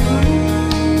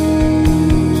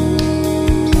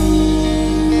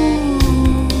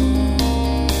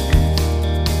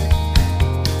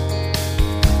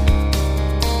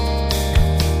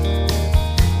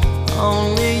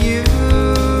only you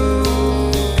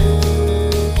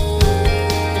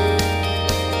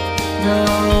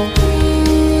know me.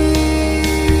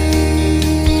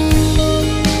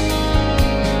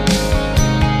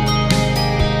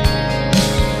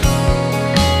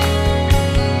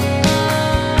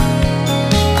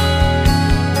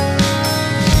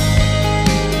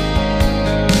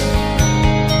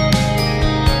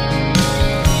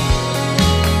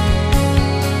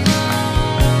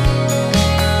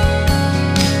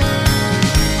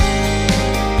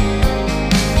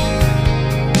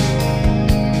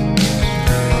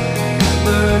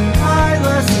 Learn my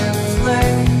lessons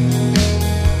late.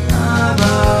 I'm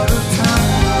out of time.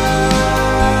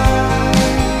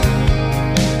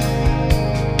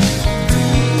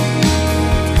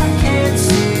 I can't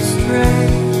see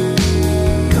straight.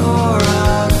 You're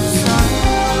out of sight.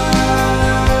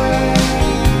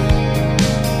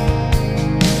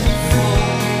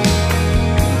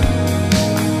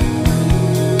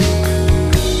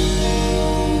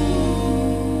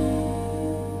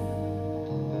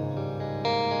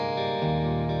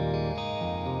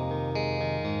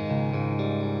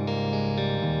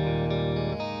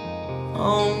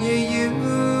 Only you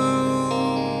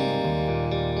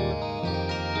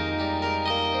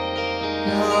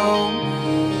know me.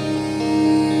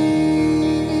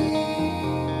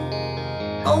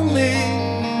 Only you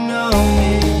know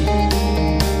me.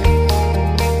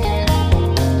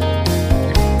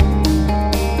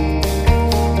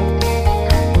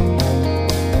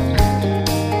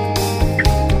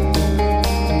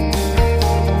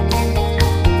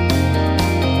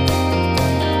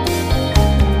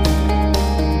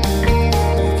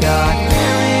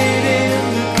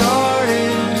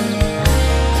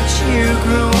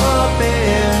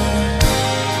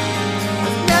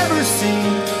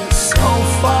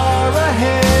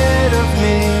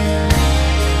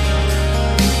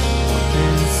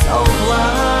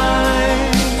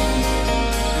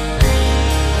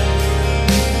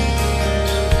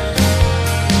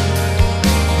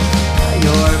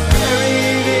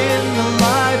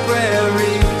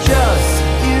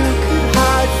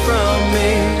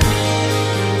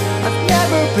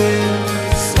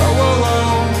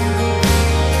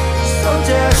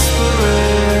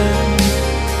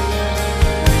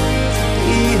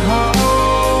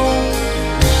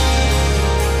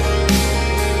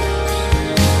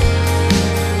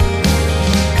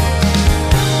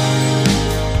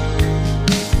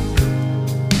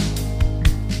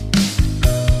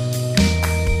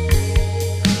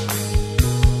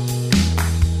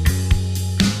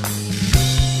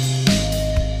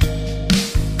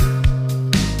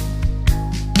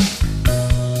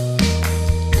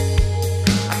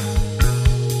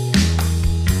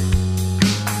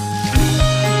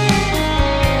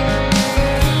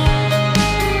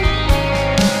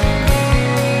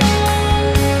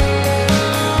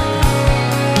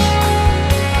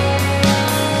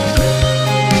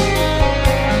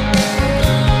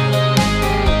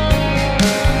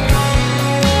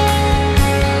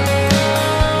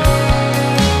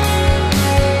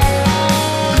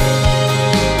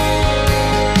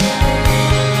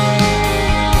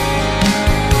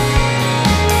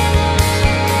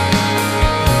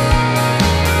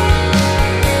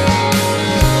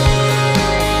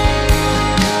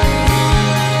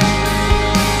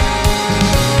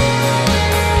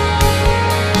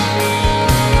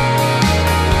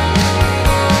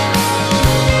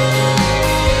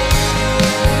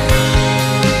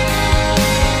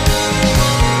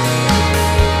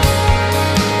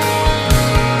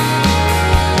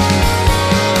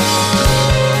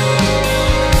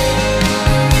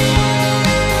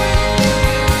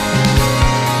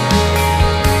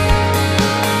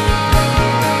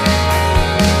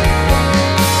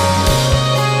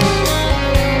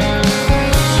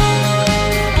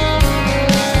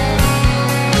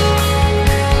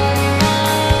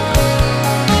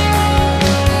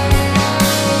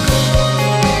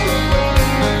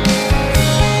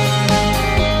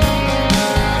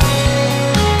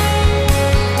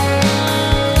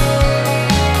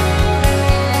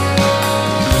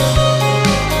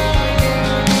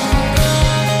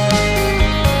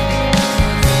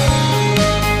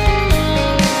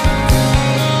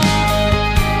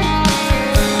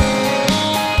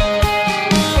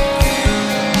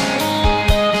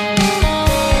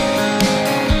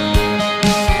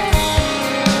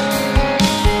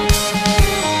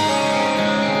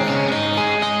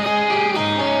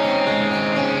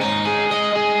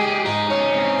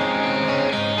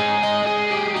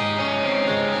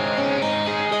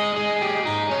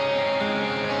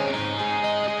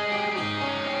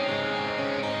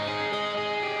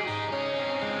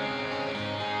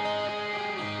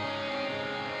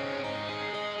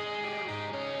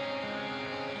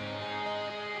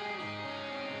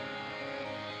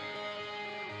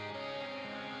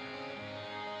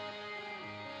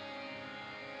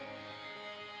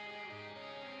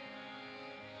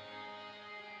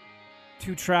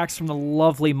 Two tracks from the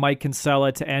lovely Mike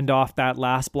Kinsella to end off that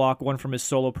last block, one from his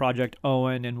solo project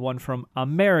Owen and one from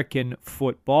American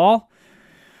Football.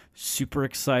 Super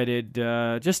excited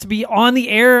just to be on the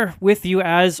air with you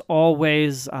as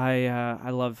always. I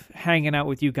love hanging out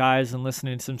with you guys and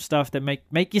listening to some stuff that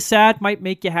make you sad, might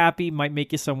make you happy, might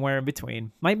make you somewhere in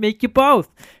between, might make you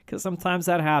both, because sometimes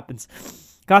that happens.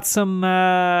 Got some,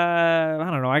 I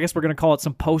don't know, I guess we're going to call it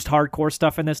some post-hardcore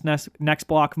stuff in this next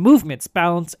block. Movements,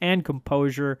 balance, and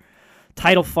composure.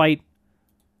 Title fight,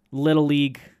 Little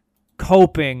League,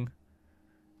 coping,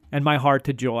 and My Heart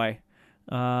to Joy.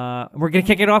 We're going to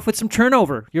kick it off with some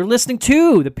turnover. You're listening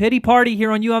to The Pity Party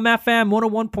here on UMFM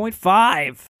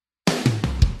 101.5. 3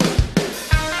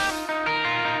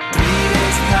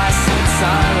 days passed since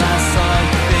I last saw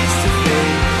you face to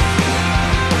face,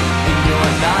 and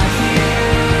you're not here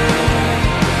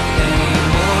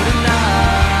anymore tonight.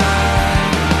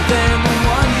 Then the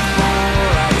one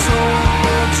before I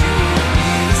told you would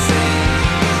be the same.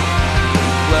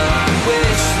 Well, I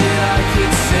wish that I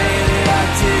could say that I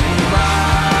didn't lie.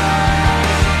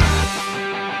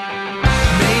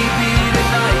 Maybe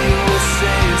tonight you will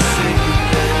say you're sick of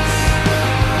this.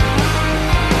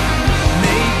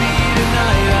 Maybe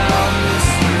tonight I'll miss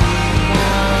you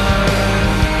more.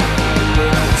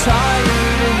 But I'm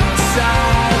tired and I'm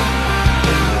sad,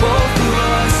 and both of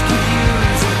us could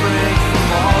use a break from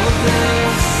all of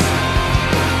this.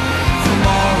 From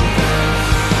all of this.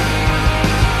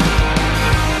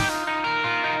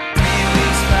 3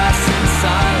 weeks passed since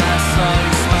I last saw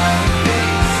your smiling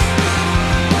face,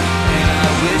 and I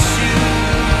wish you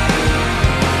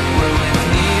were with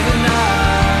me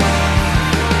tonight.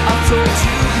 I've told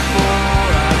you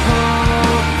before, I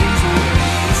hope things will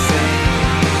be the same.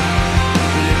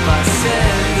 But if I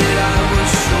said that I was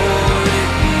sure,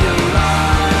 it'd be a lie.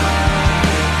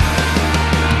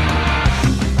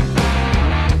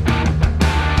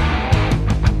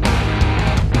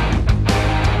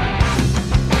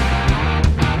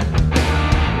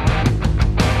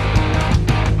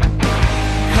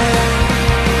 Hey,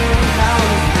 how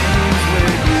are things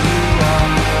where you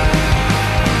are?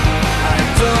 I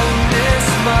don't miss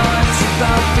much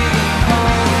about being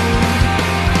home.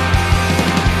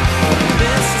 I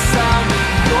miss the sound of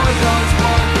your dogs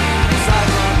barking as I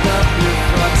run up your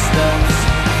front steps.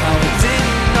 How it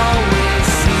didn't always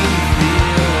seem to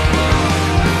feel alone.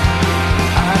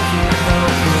 I can't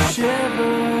help but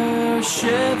shiver,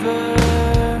 shiver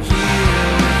here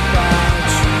without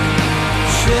you.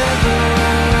 Shiver,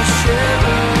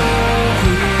 shiver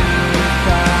here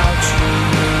without you.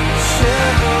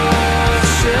 Shiver,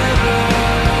 shiver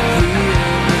here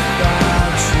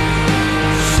without you.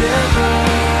 Shiver,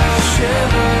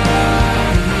 shiver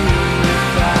here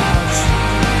without you.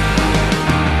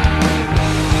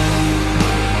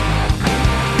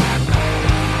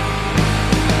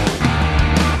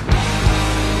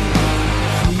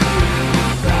 Here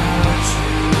without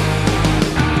you.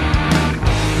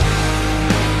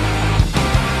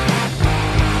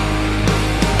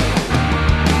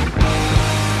 Here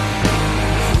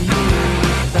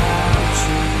without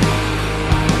you.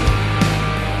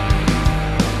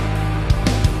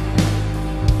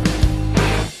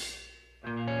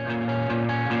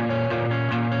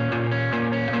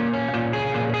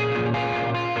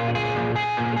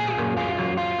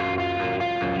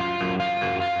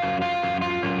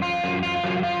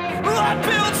 I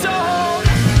built a home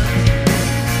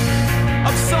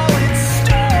of solid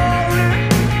stone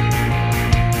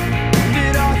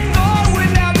that I thought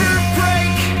would never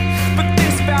break, but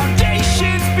this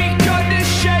foundation's begun to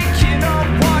shake, and I'll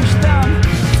watch them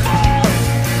fall,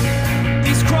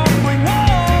 these crumbling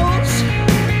walls,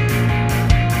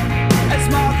 as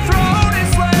my throne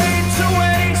is laid to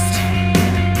waste,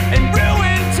 and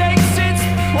ruin takes its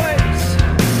place.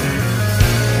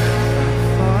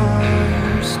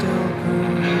 Fire still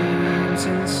burns.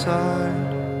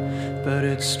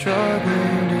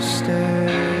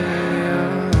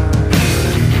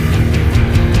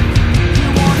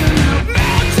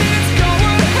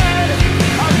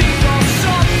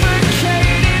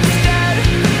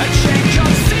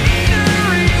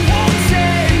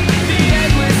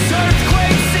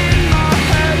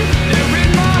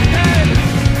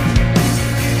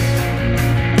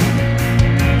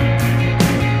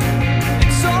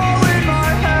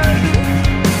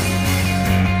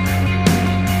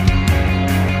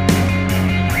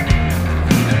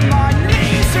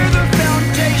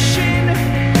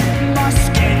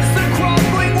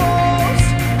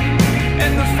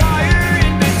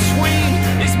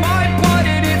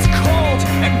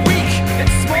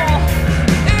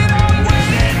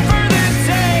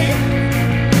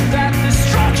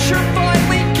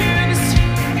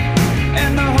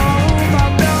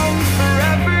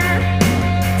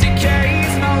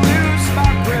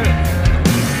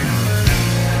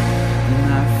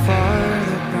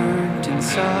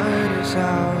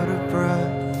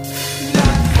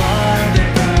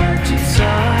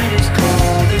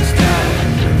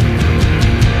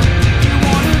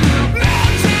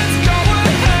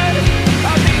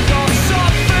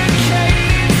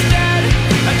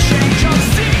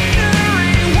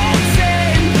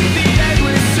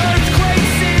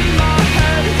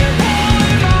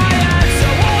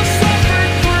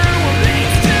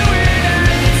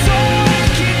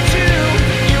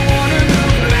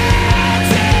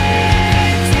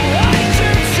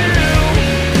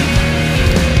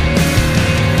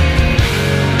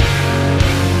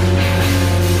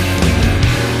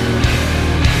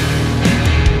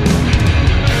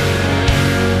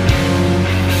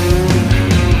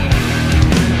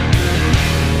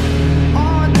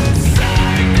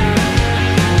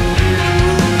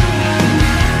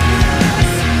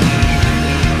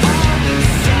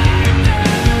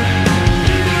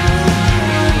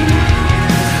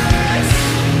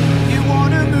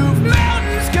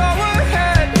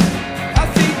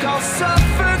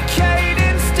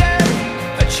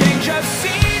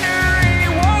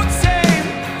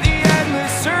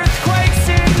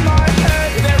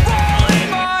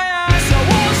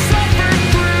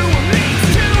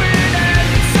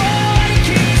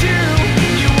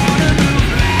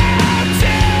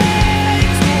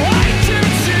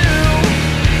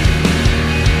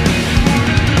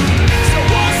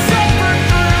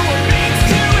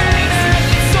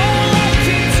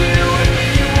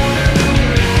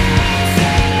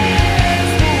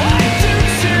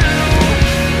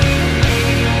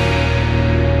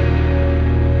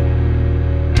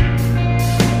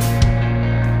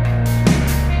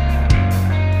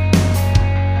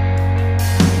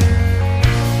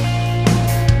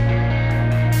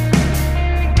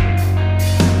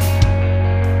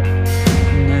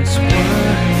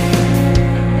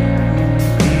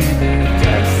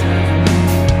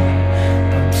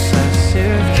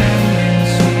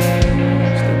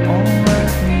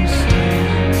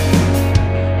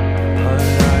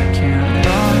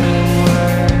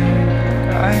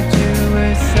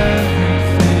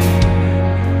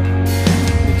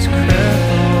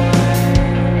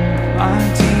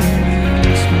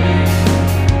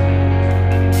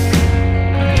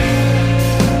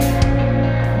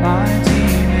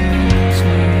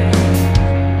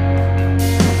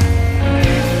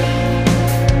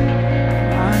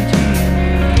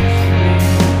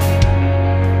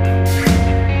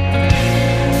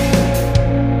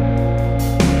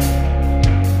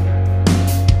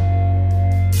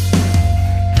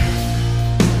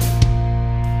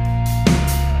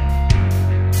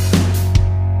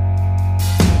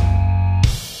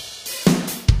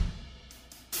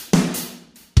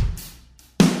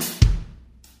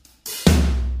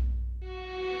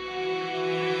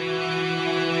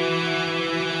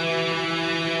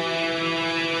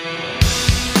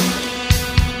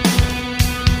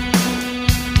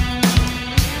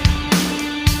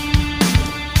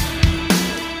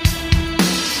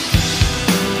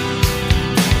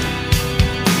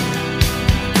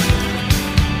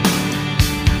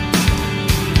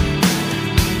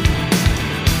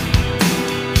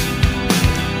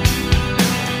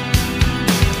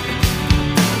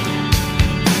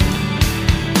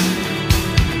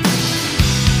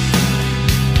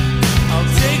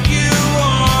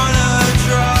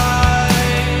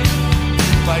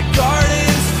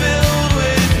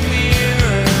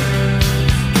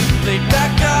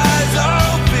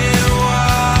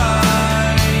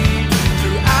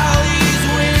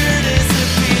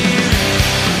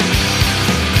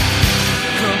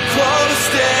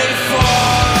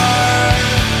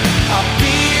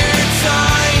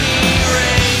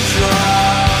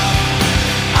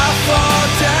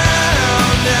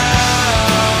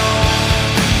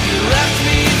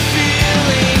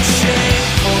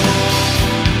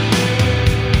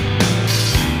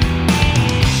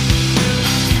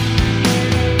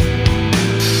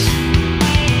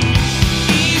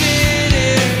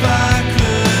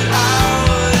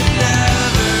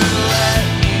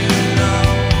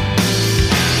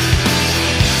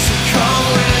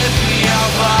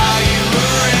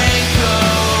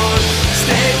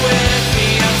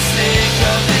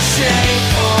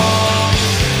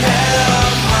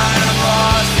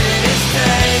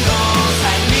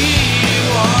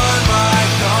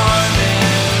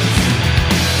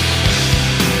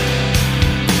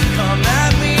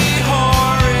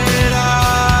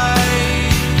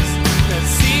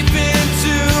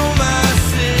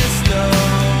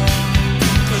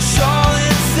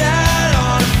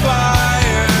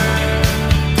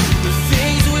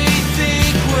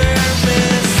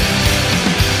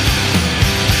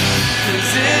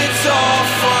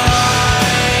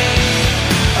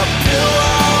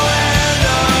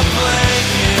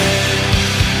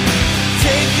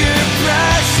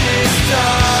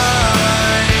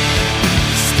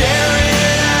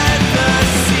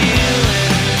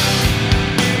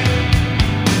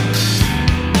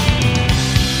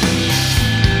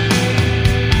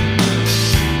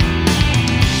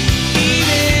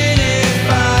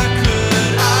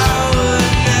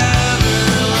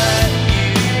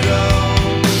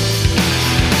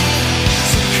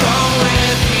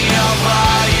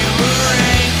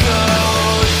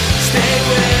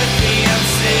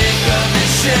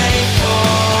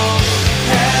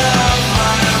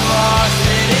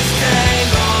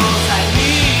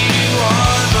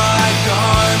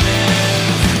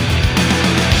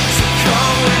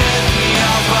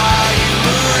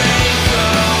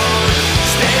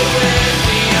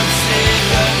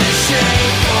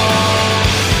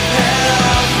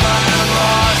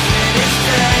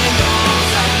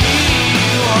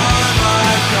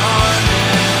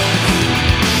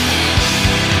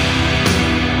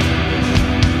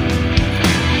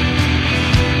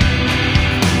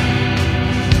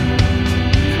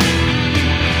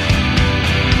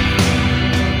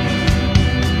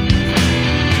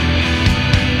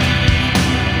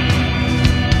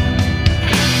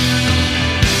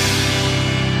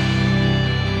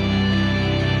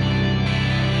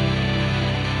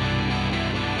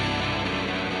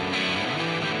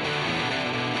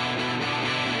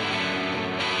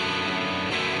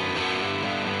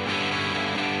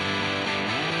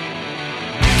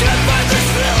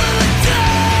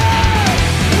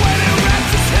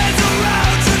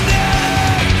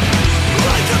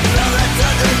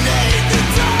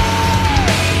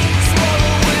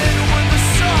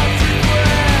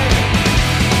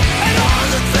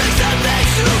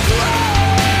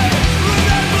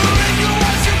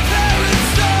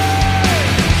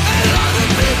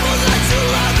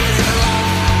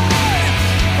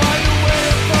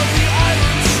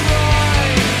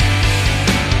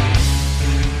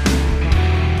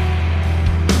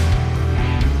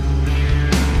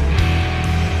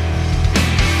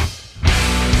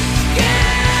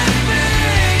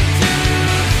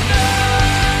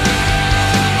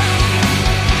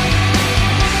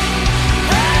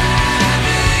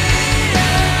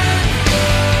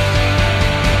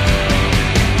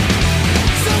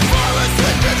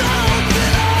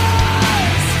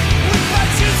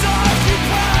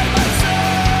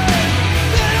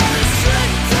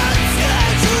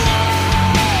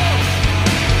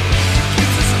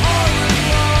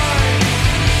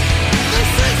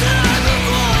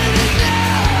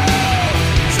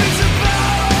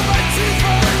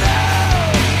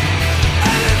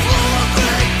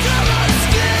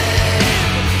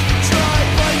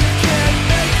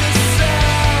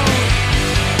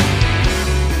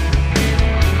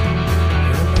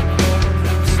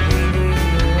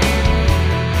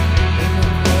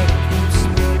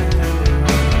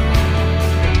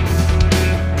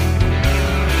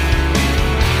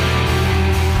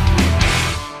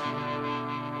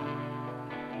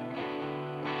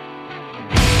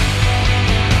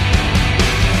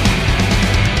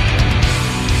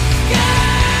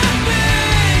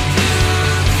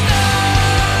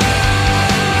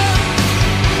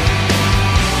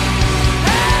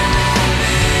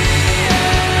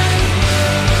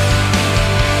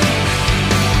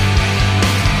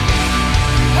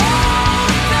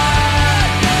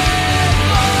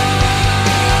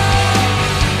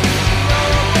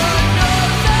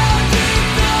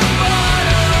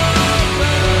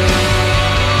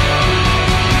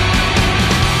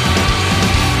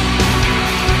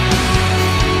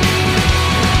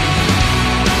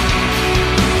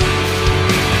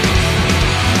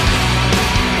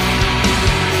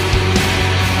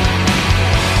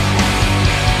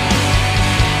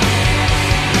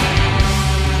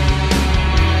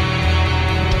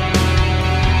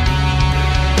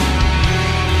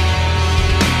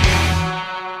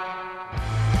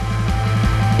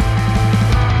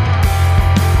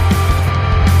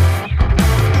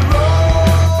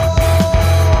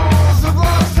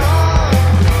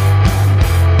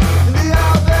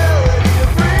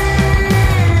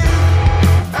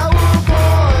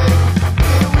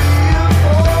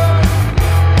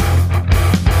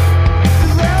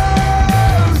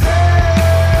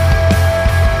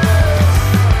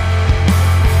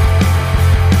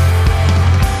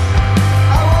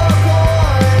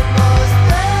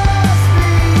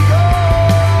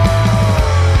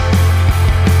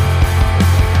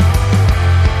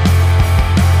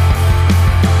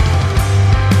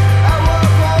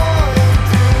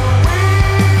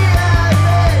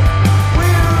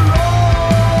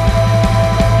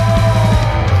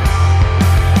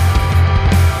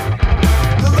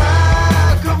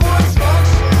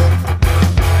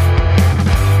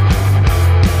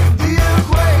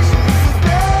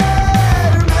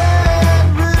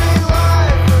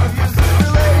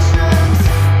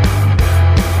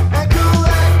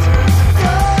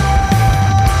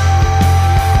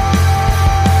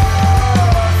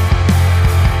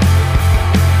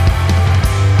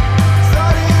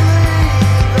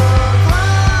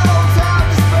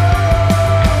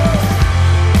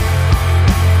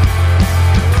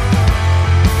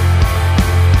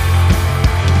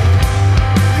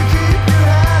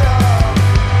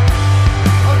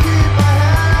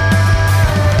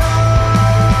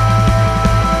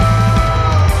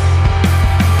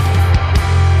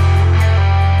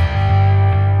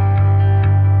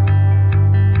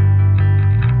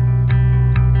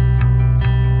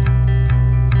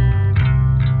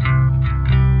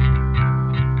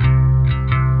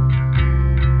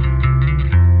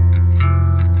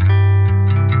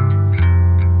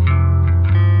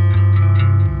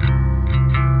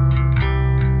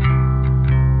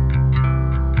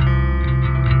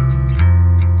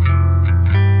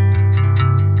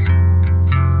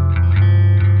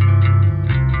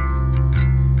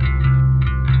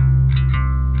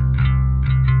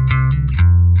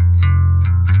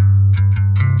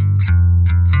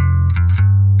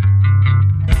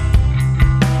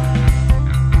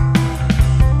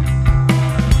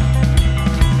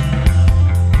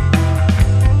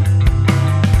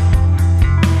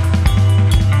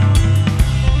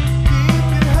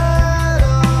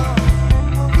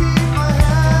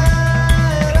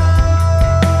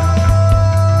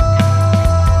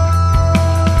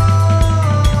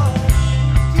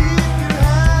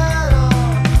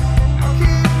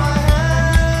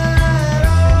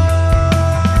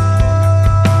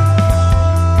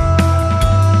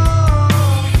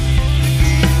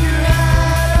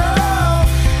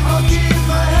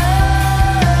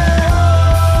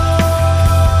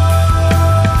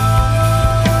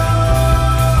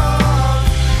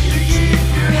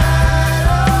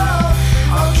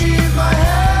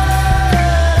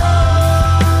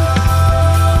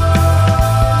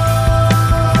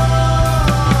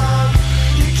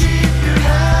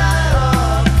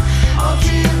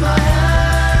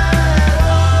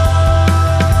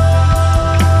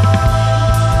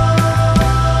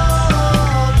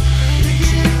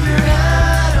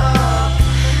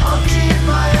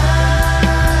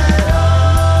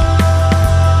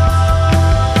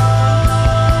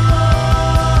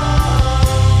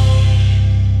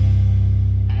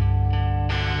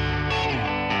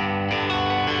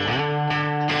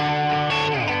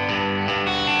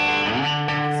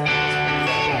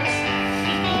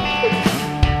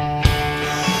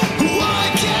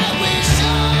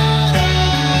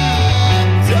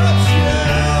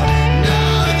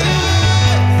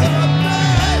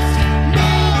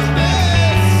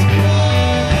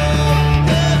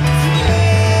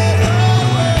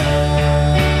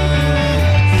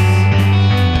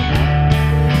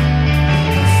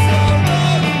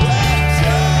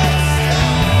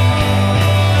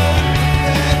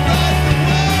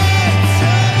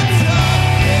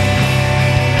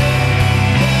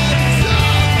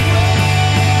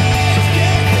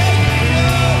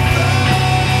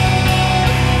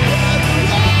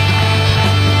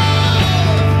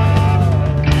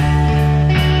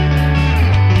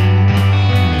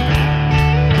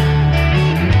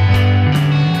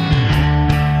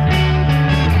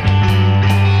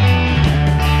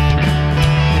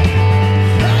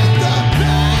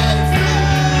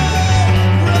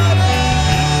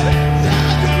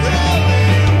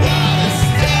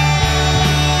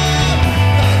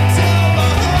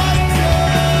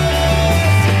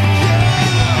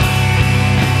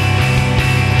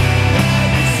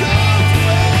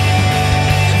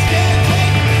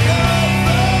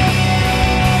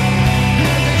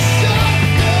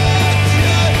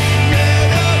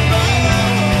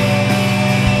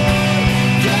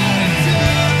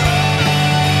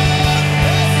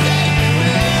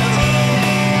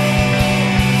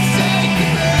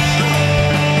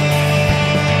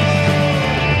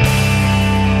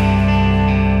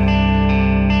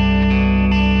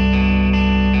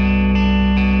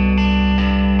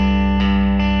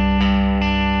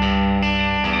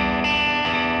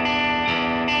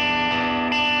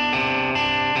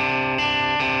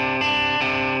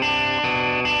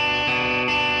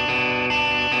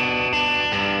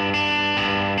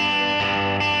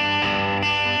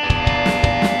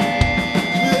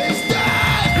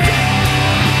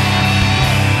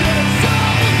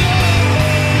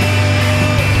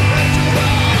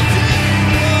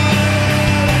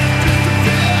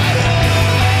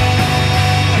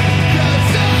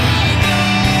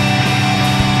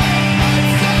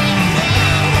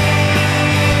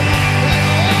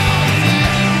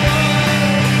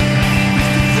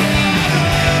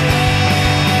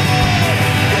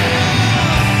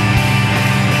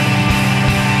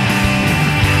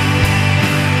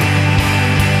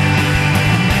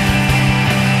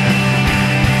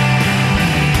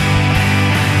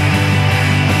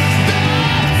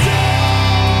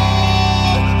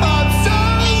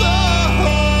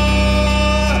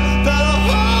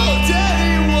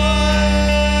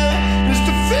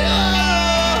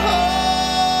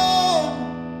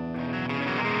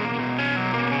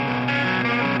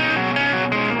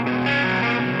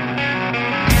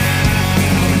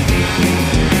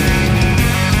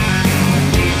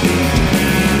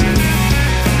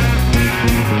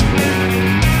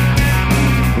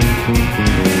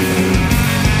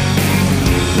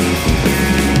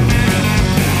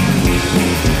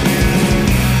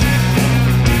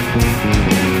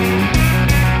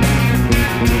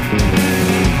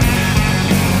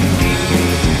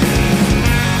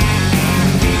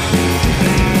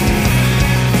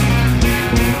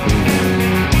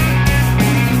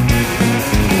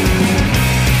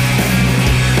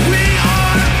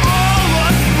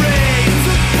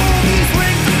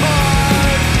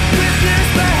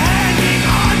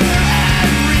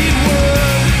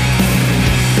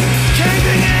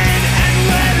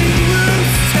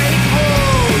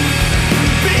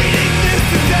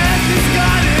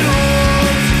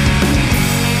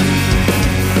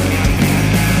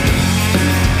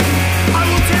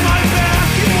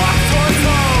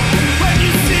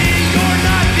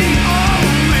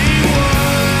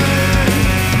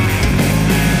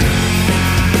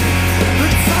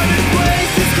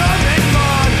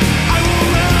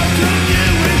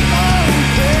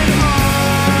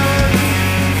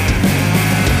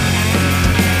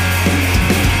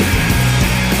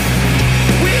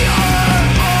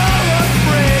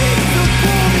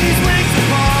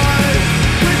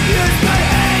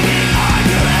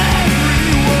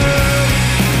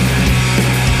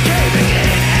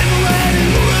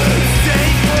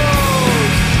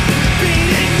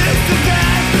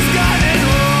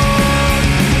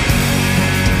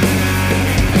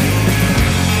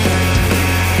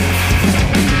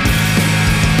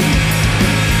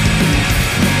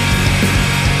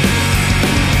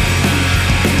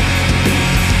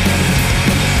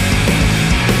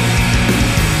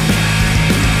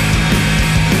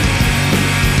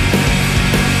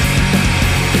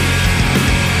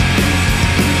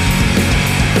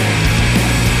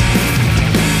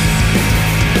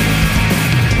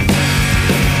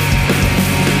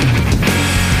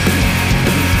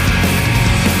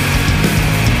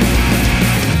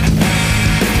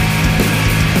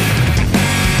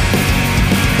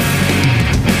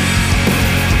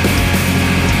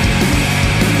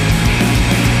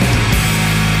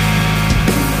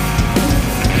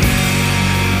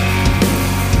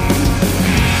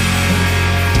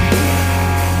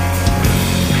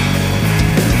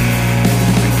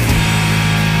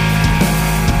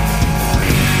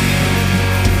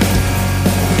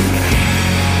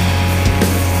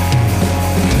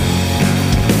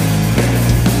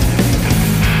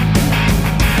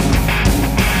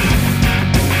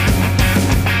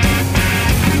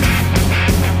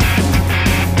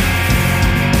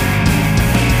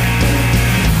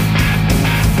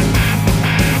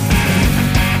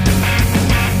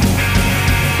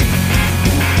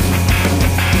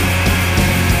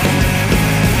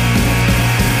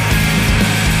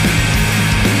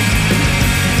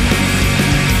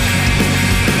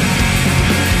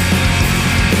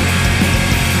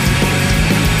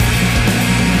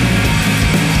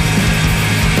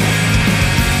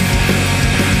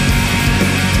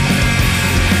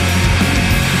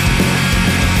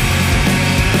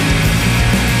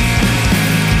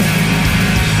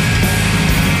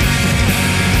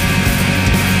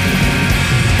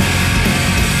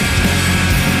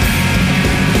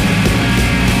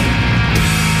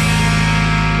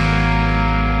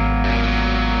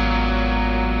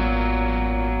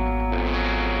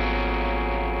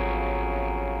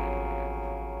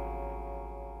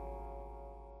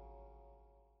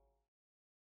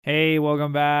 Hey,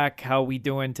 welcome back. How we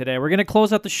doing today? We're gonna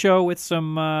close out the show with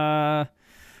some. We're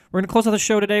gonna close out the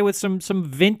show today with some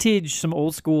vintage, some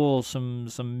old school, some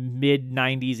mid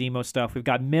 '90s emo stuff. We've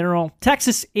got Mineral.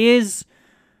 Texas is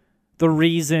the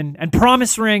reason, and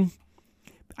Promise Ring.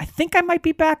 I think I might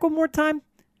be back one more time,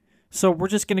 so we're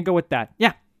just gonna go with that.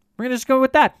 Yeah, we're gonna just go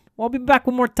with that. We'll be back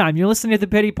one more time. You're listening to the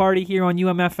Pity Party here on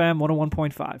UMFM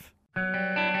 101.5. Look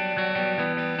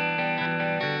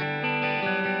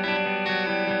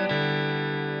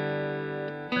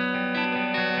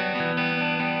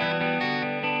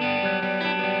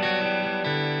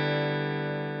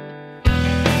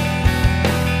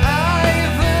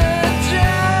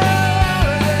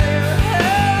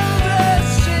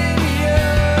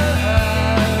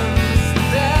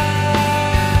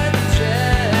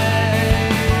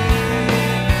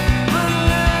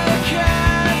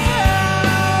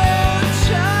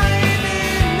at how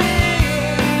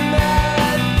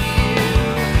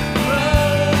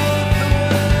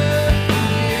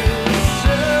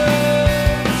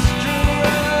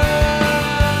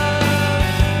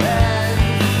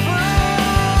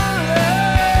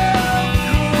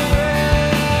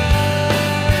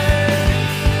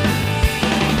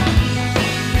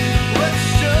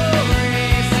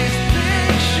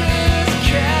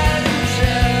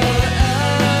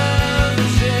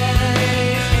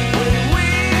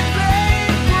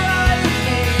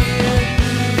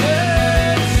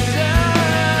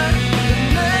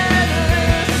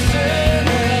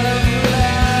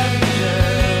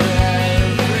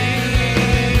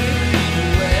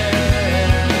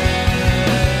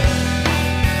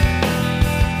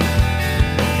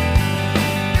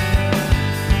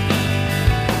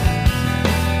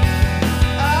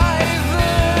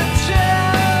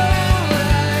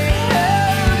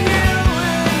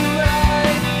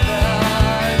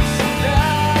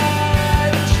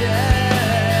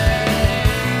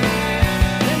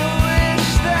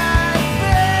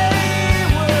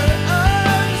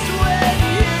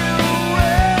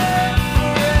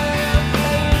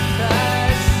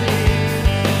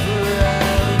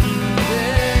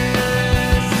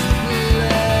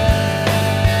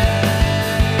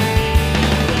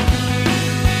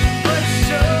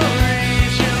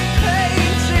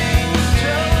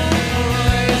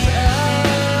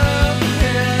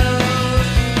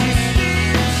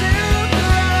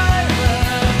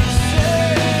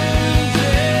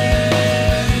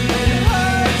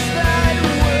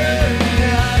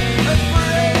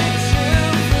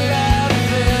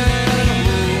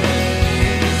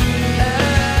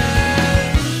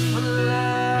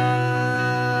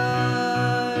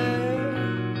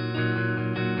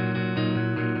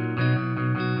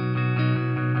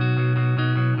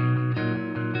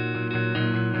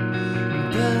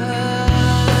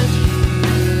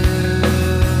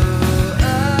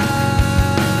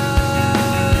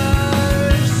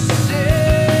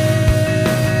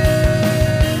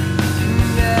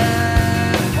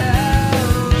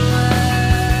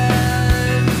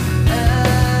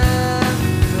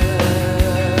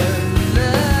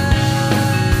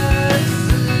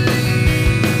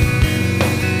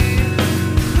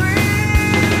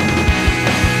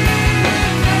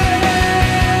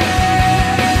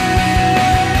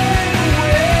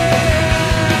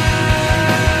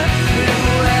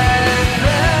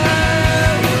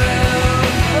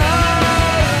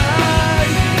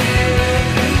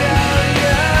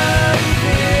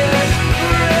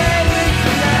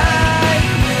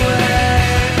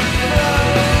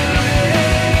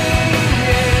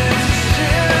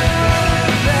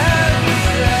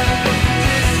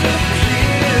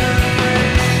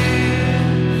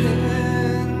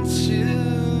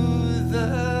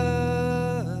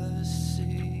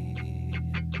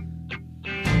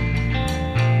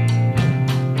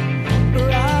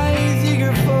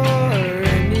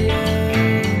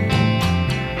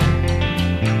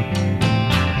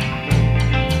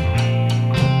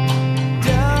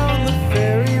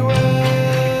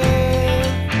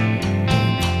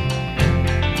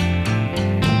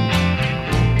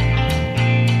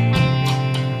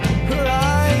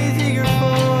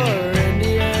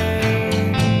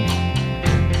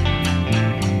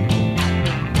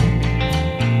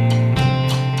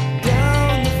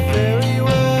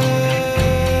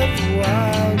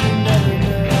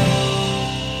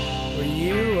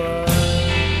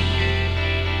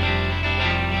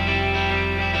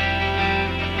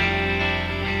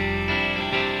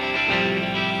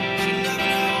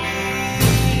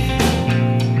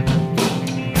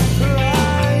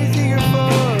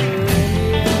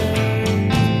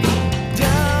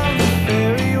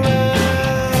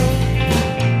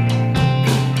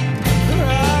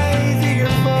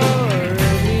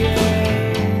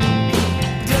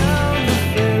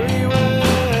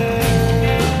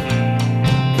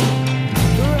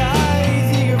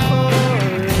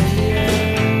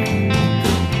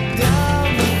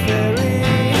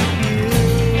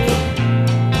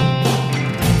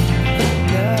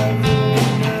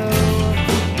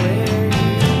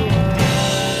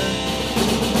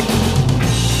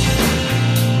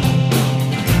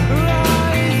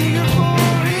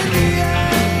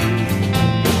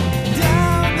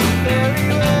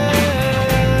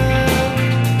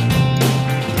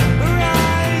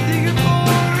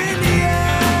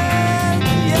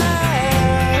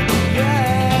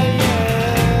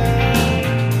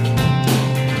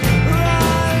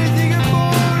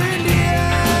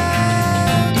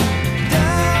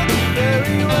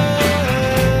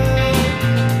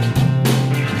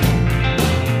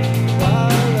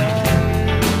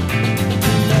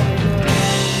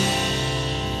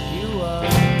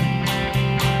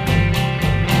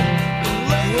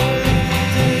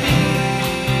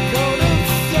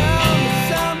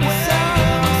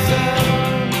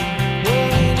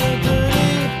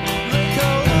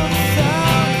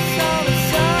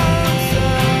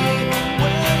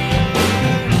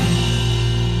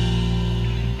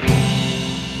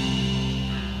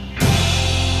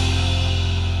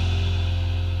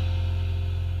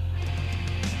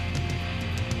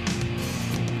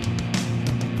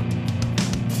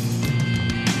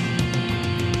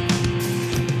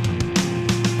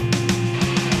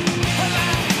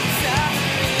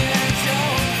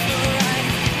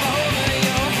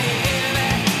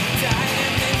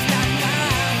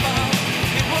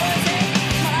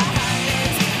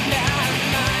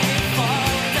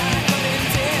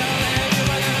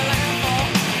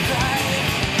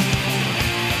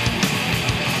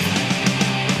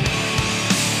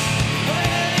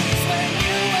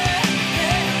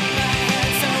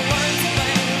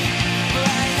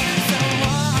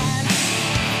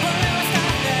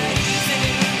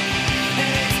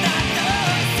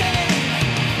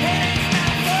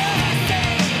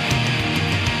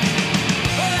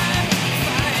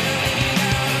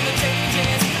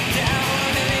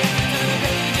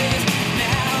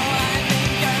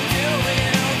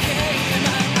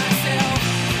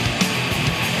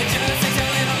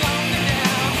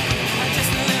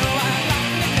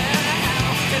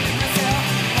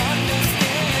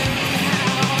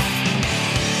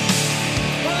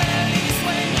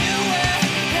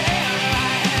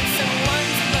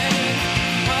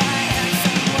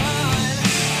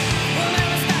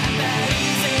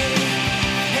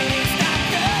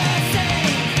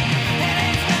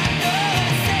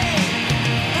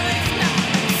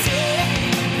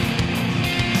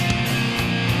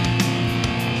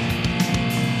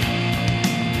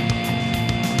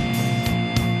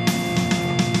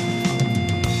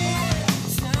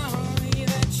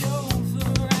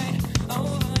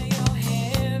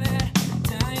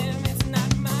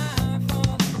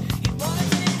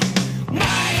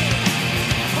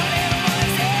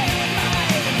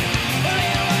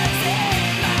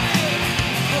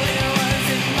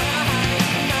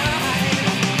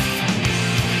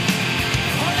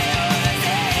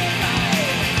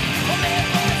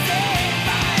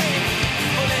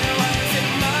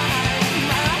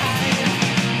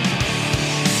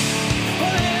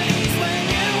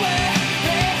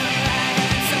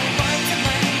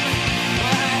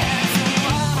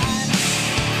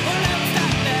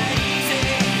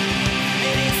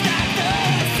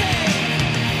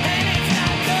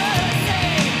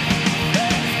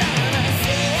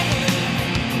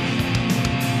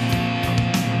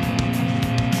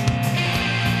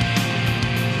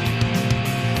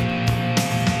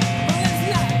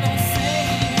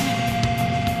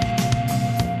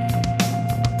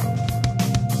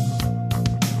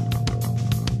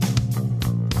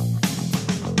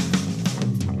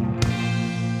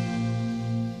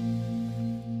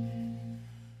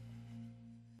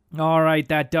All right,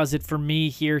 that does it for me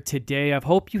here today. I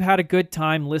hope you had a good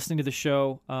time listening to the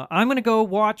show. I'm going to go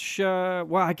watch,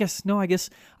 I guess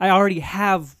I already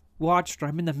have watched, or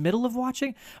I'm in the middle of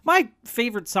watching. My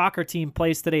favorite soccer team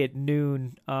plays today at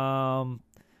noon.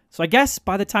 So I guess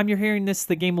by the time you're hearing this,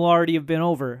 the game will already have been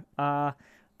over.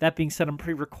 That being said, I'm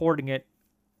pre-recording it,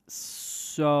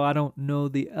 so I don't know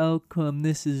the outcome.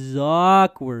 This is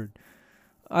awkward.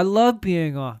 I love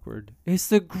being awkward. It's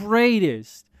the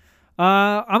greatest.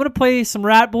 I'm going to play some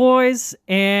Rat Boys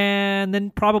and then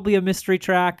probably a mystery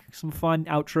track, some fun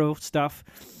outro stuff.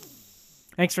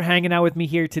 Thanks for hanging out with me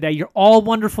here today. You're all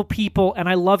wonderful people, and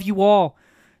I love you all.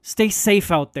 Stay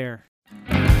safe out there.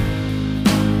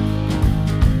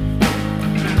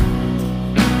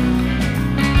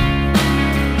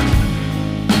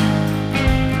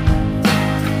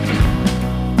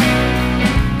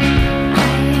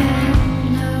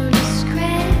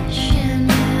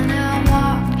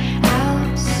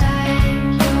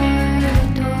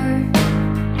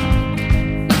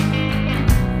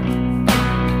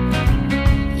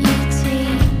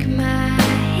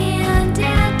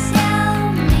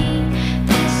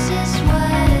 This is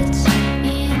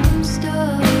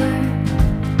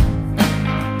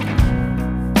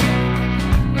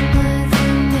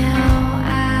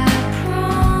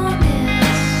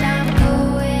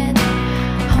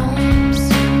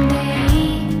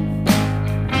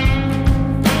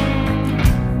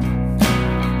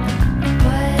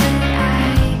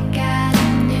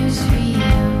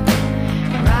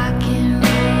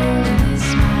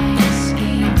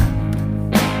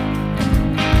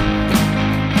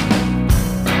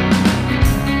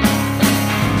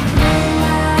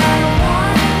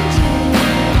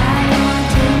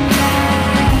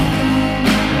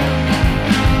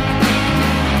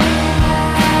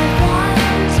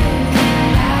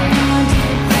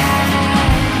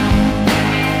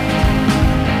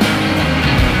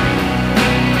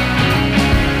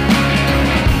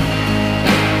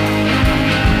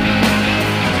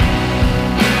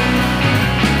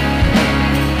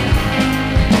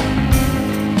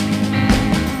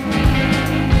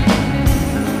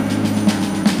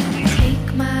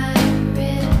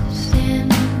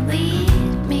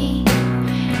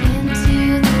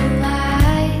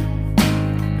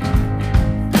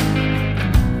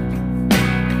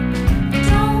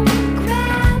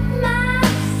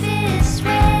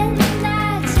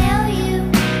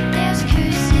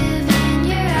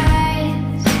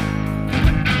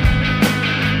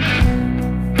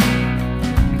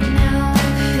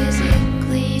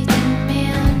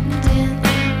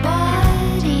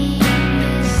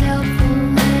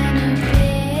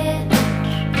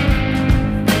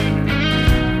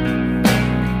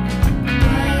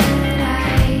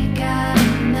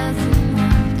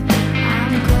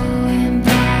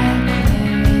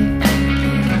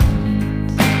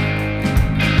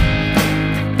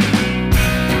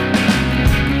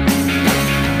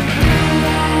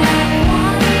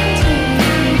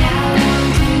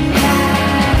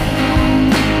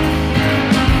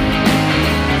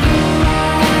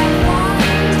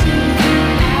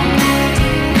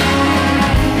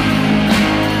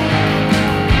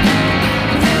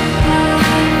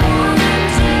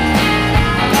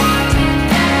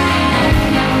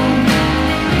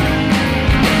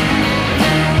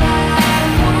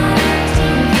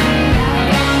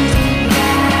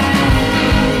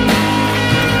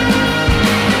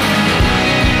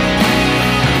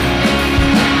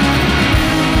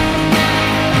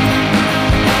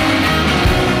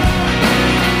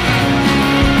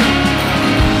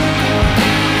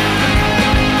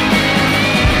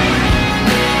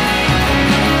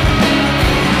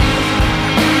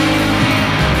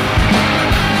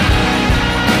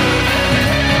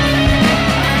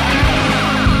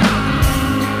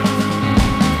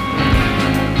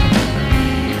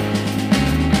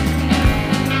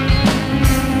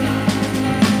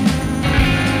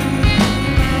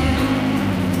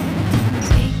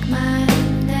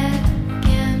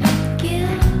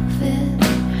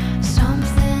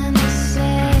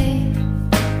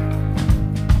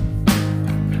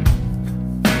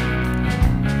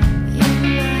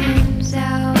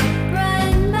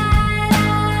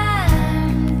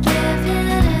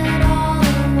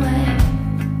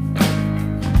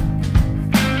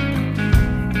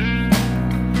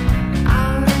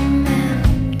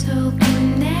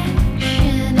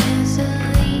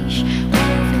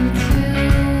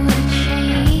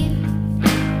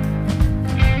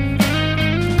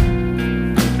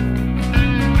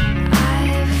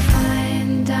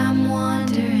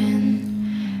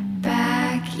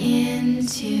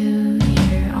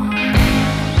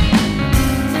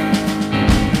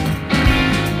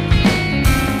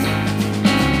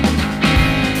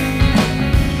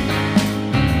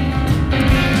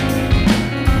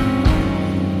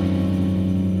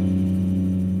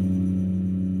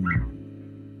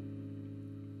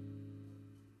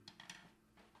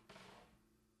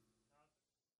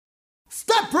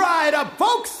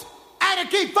folks,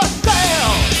 anarchy for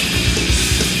sale.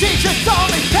 T-shirts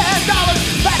only $10,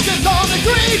 fashions only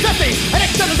 $3.50. And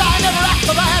extras I never asked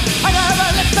for that, I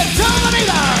never listened to them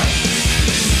either.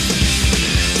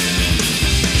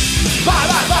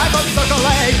 Bye from Circle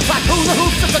A, like hula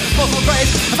hoops and the disposal trays.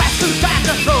 A fast food track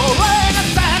and throw away,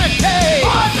 it's anarchy.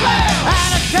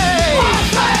 Anarchy.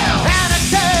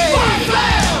 Anarchy.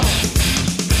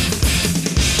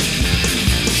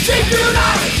 Cheap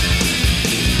unite!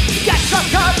 Get your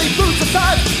cuddly boots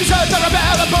aside. Be sure to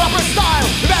rebel in proper style.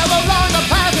 Rebel along the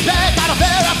path of day. Out of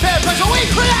fear pressure we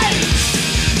create.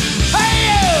 Hey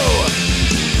you!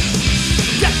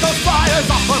 Get those fires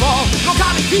off the wall. No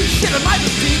common keep shit in my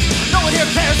boutique. No one here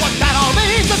cares what that all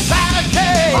means. It's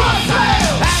anarchy!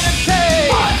 Anarchy!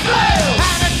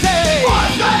 Anarchy!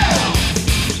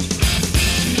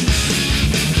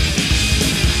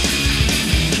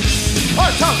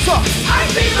 Our town sucks! I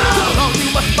see them! So long you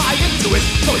must buy into it.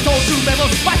 So we told you metal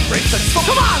spike breaks and so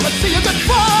come on, let's see a good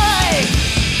fight!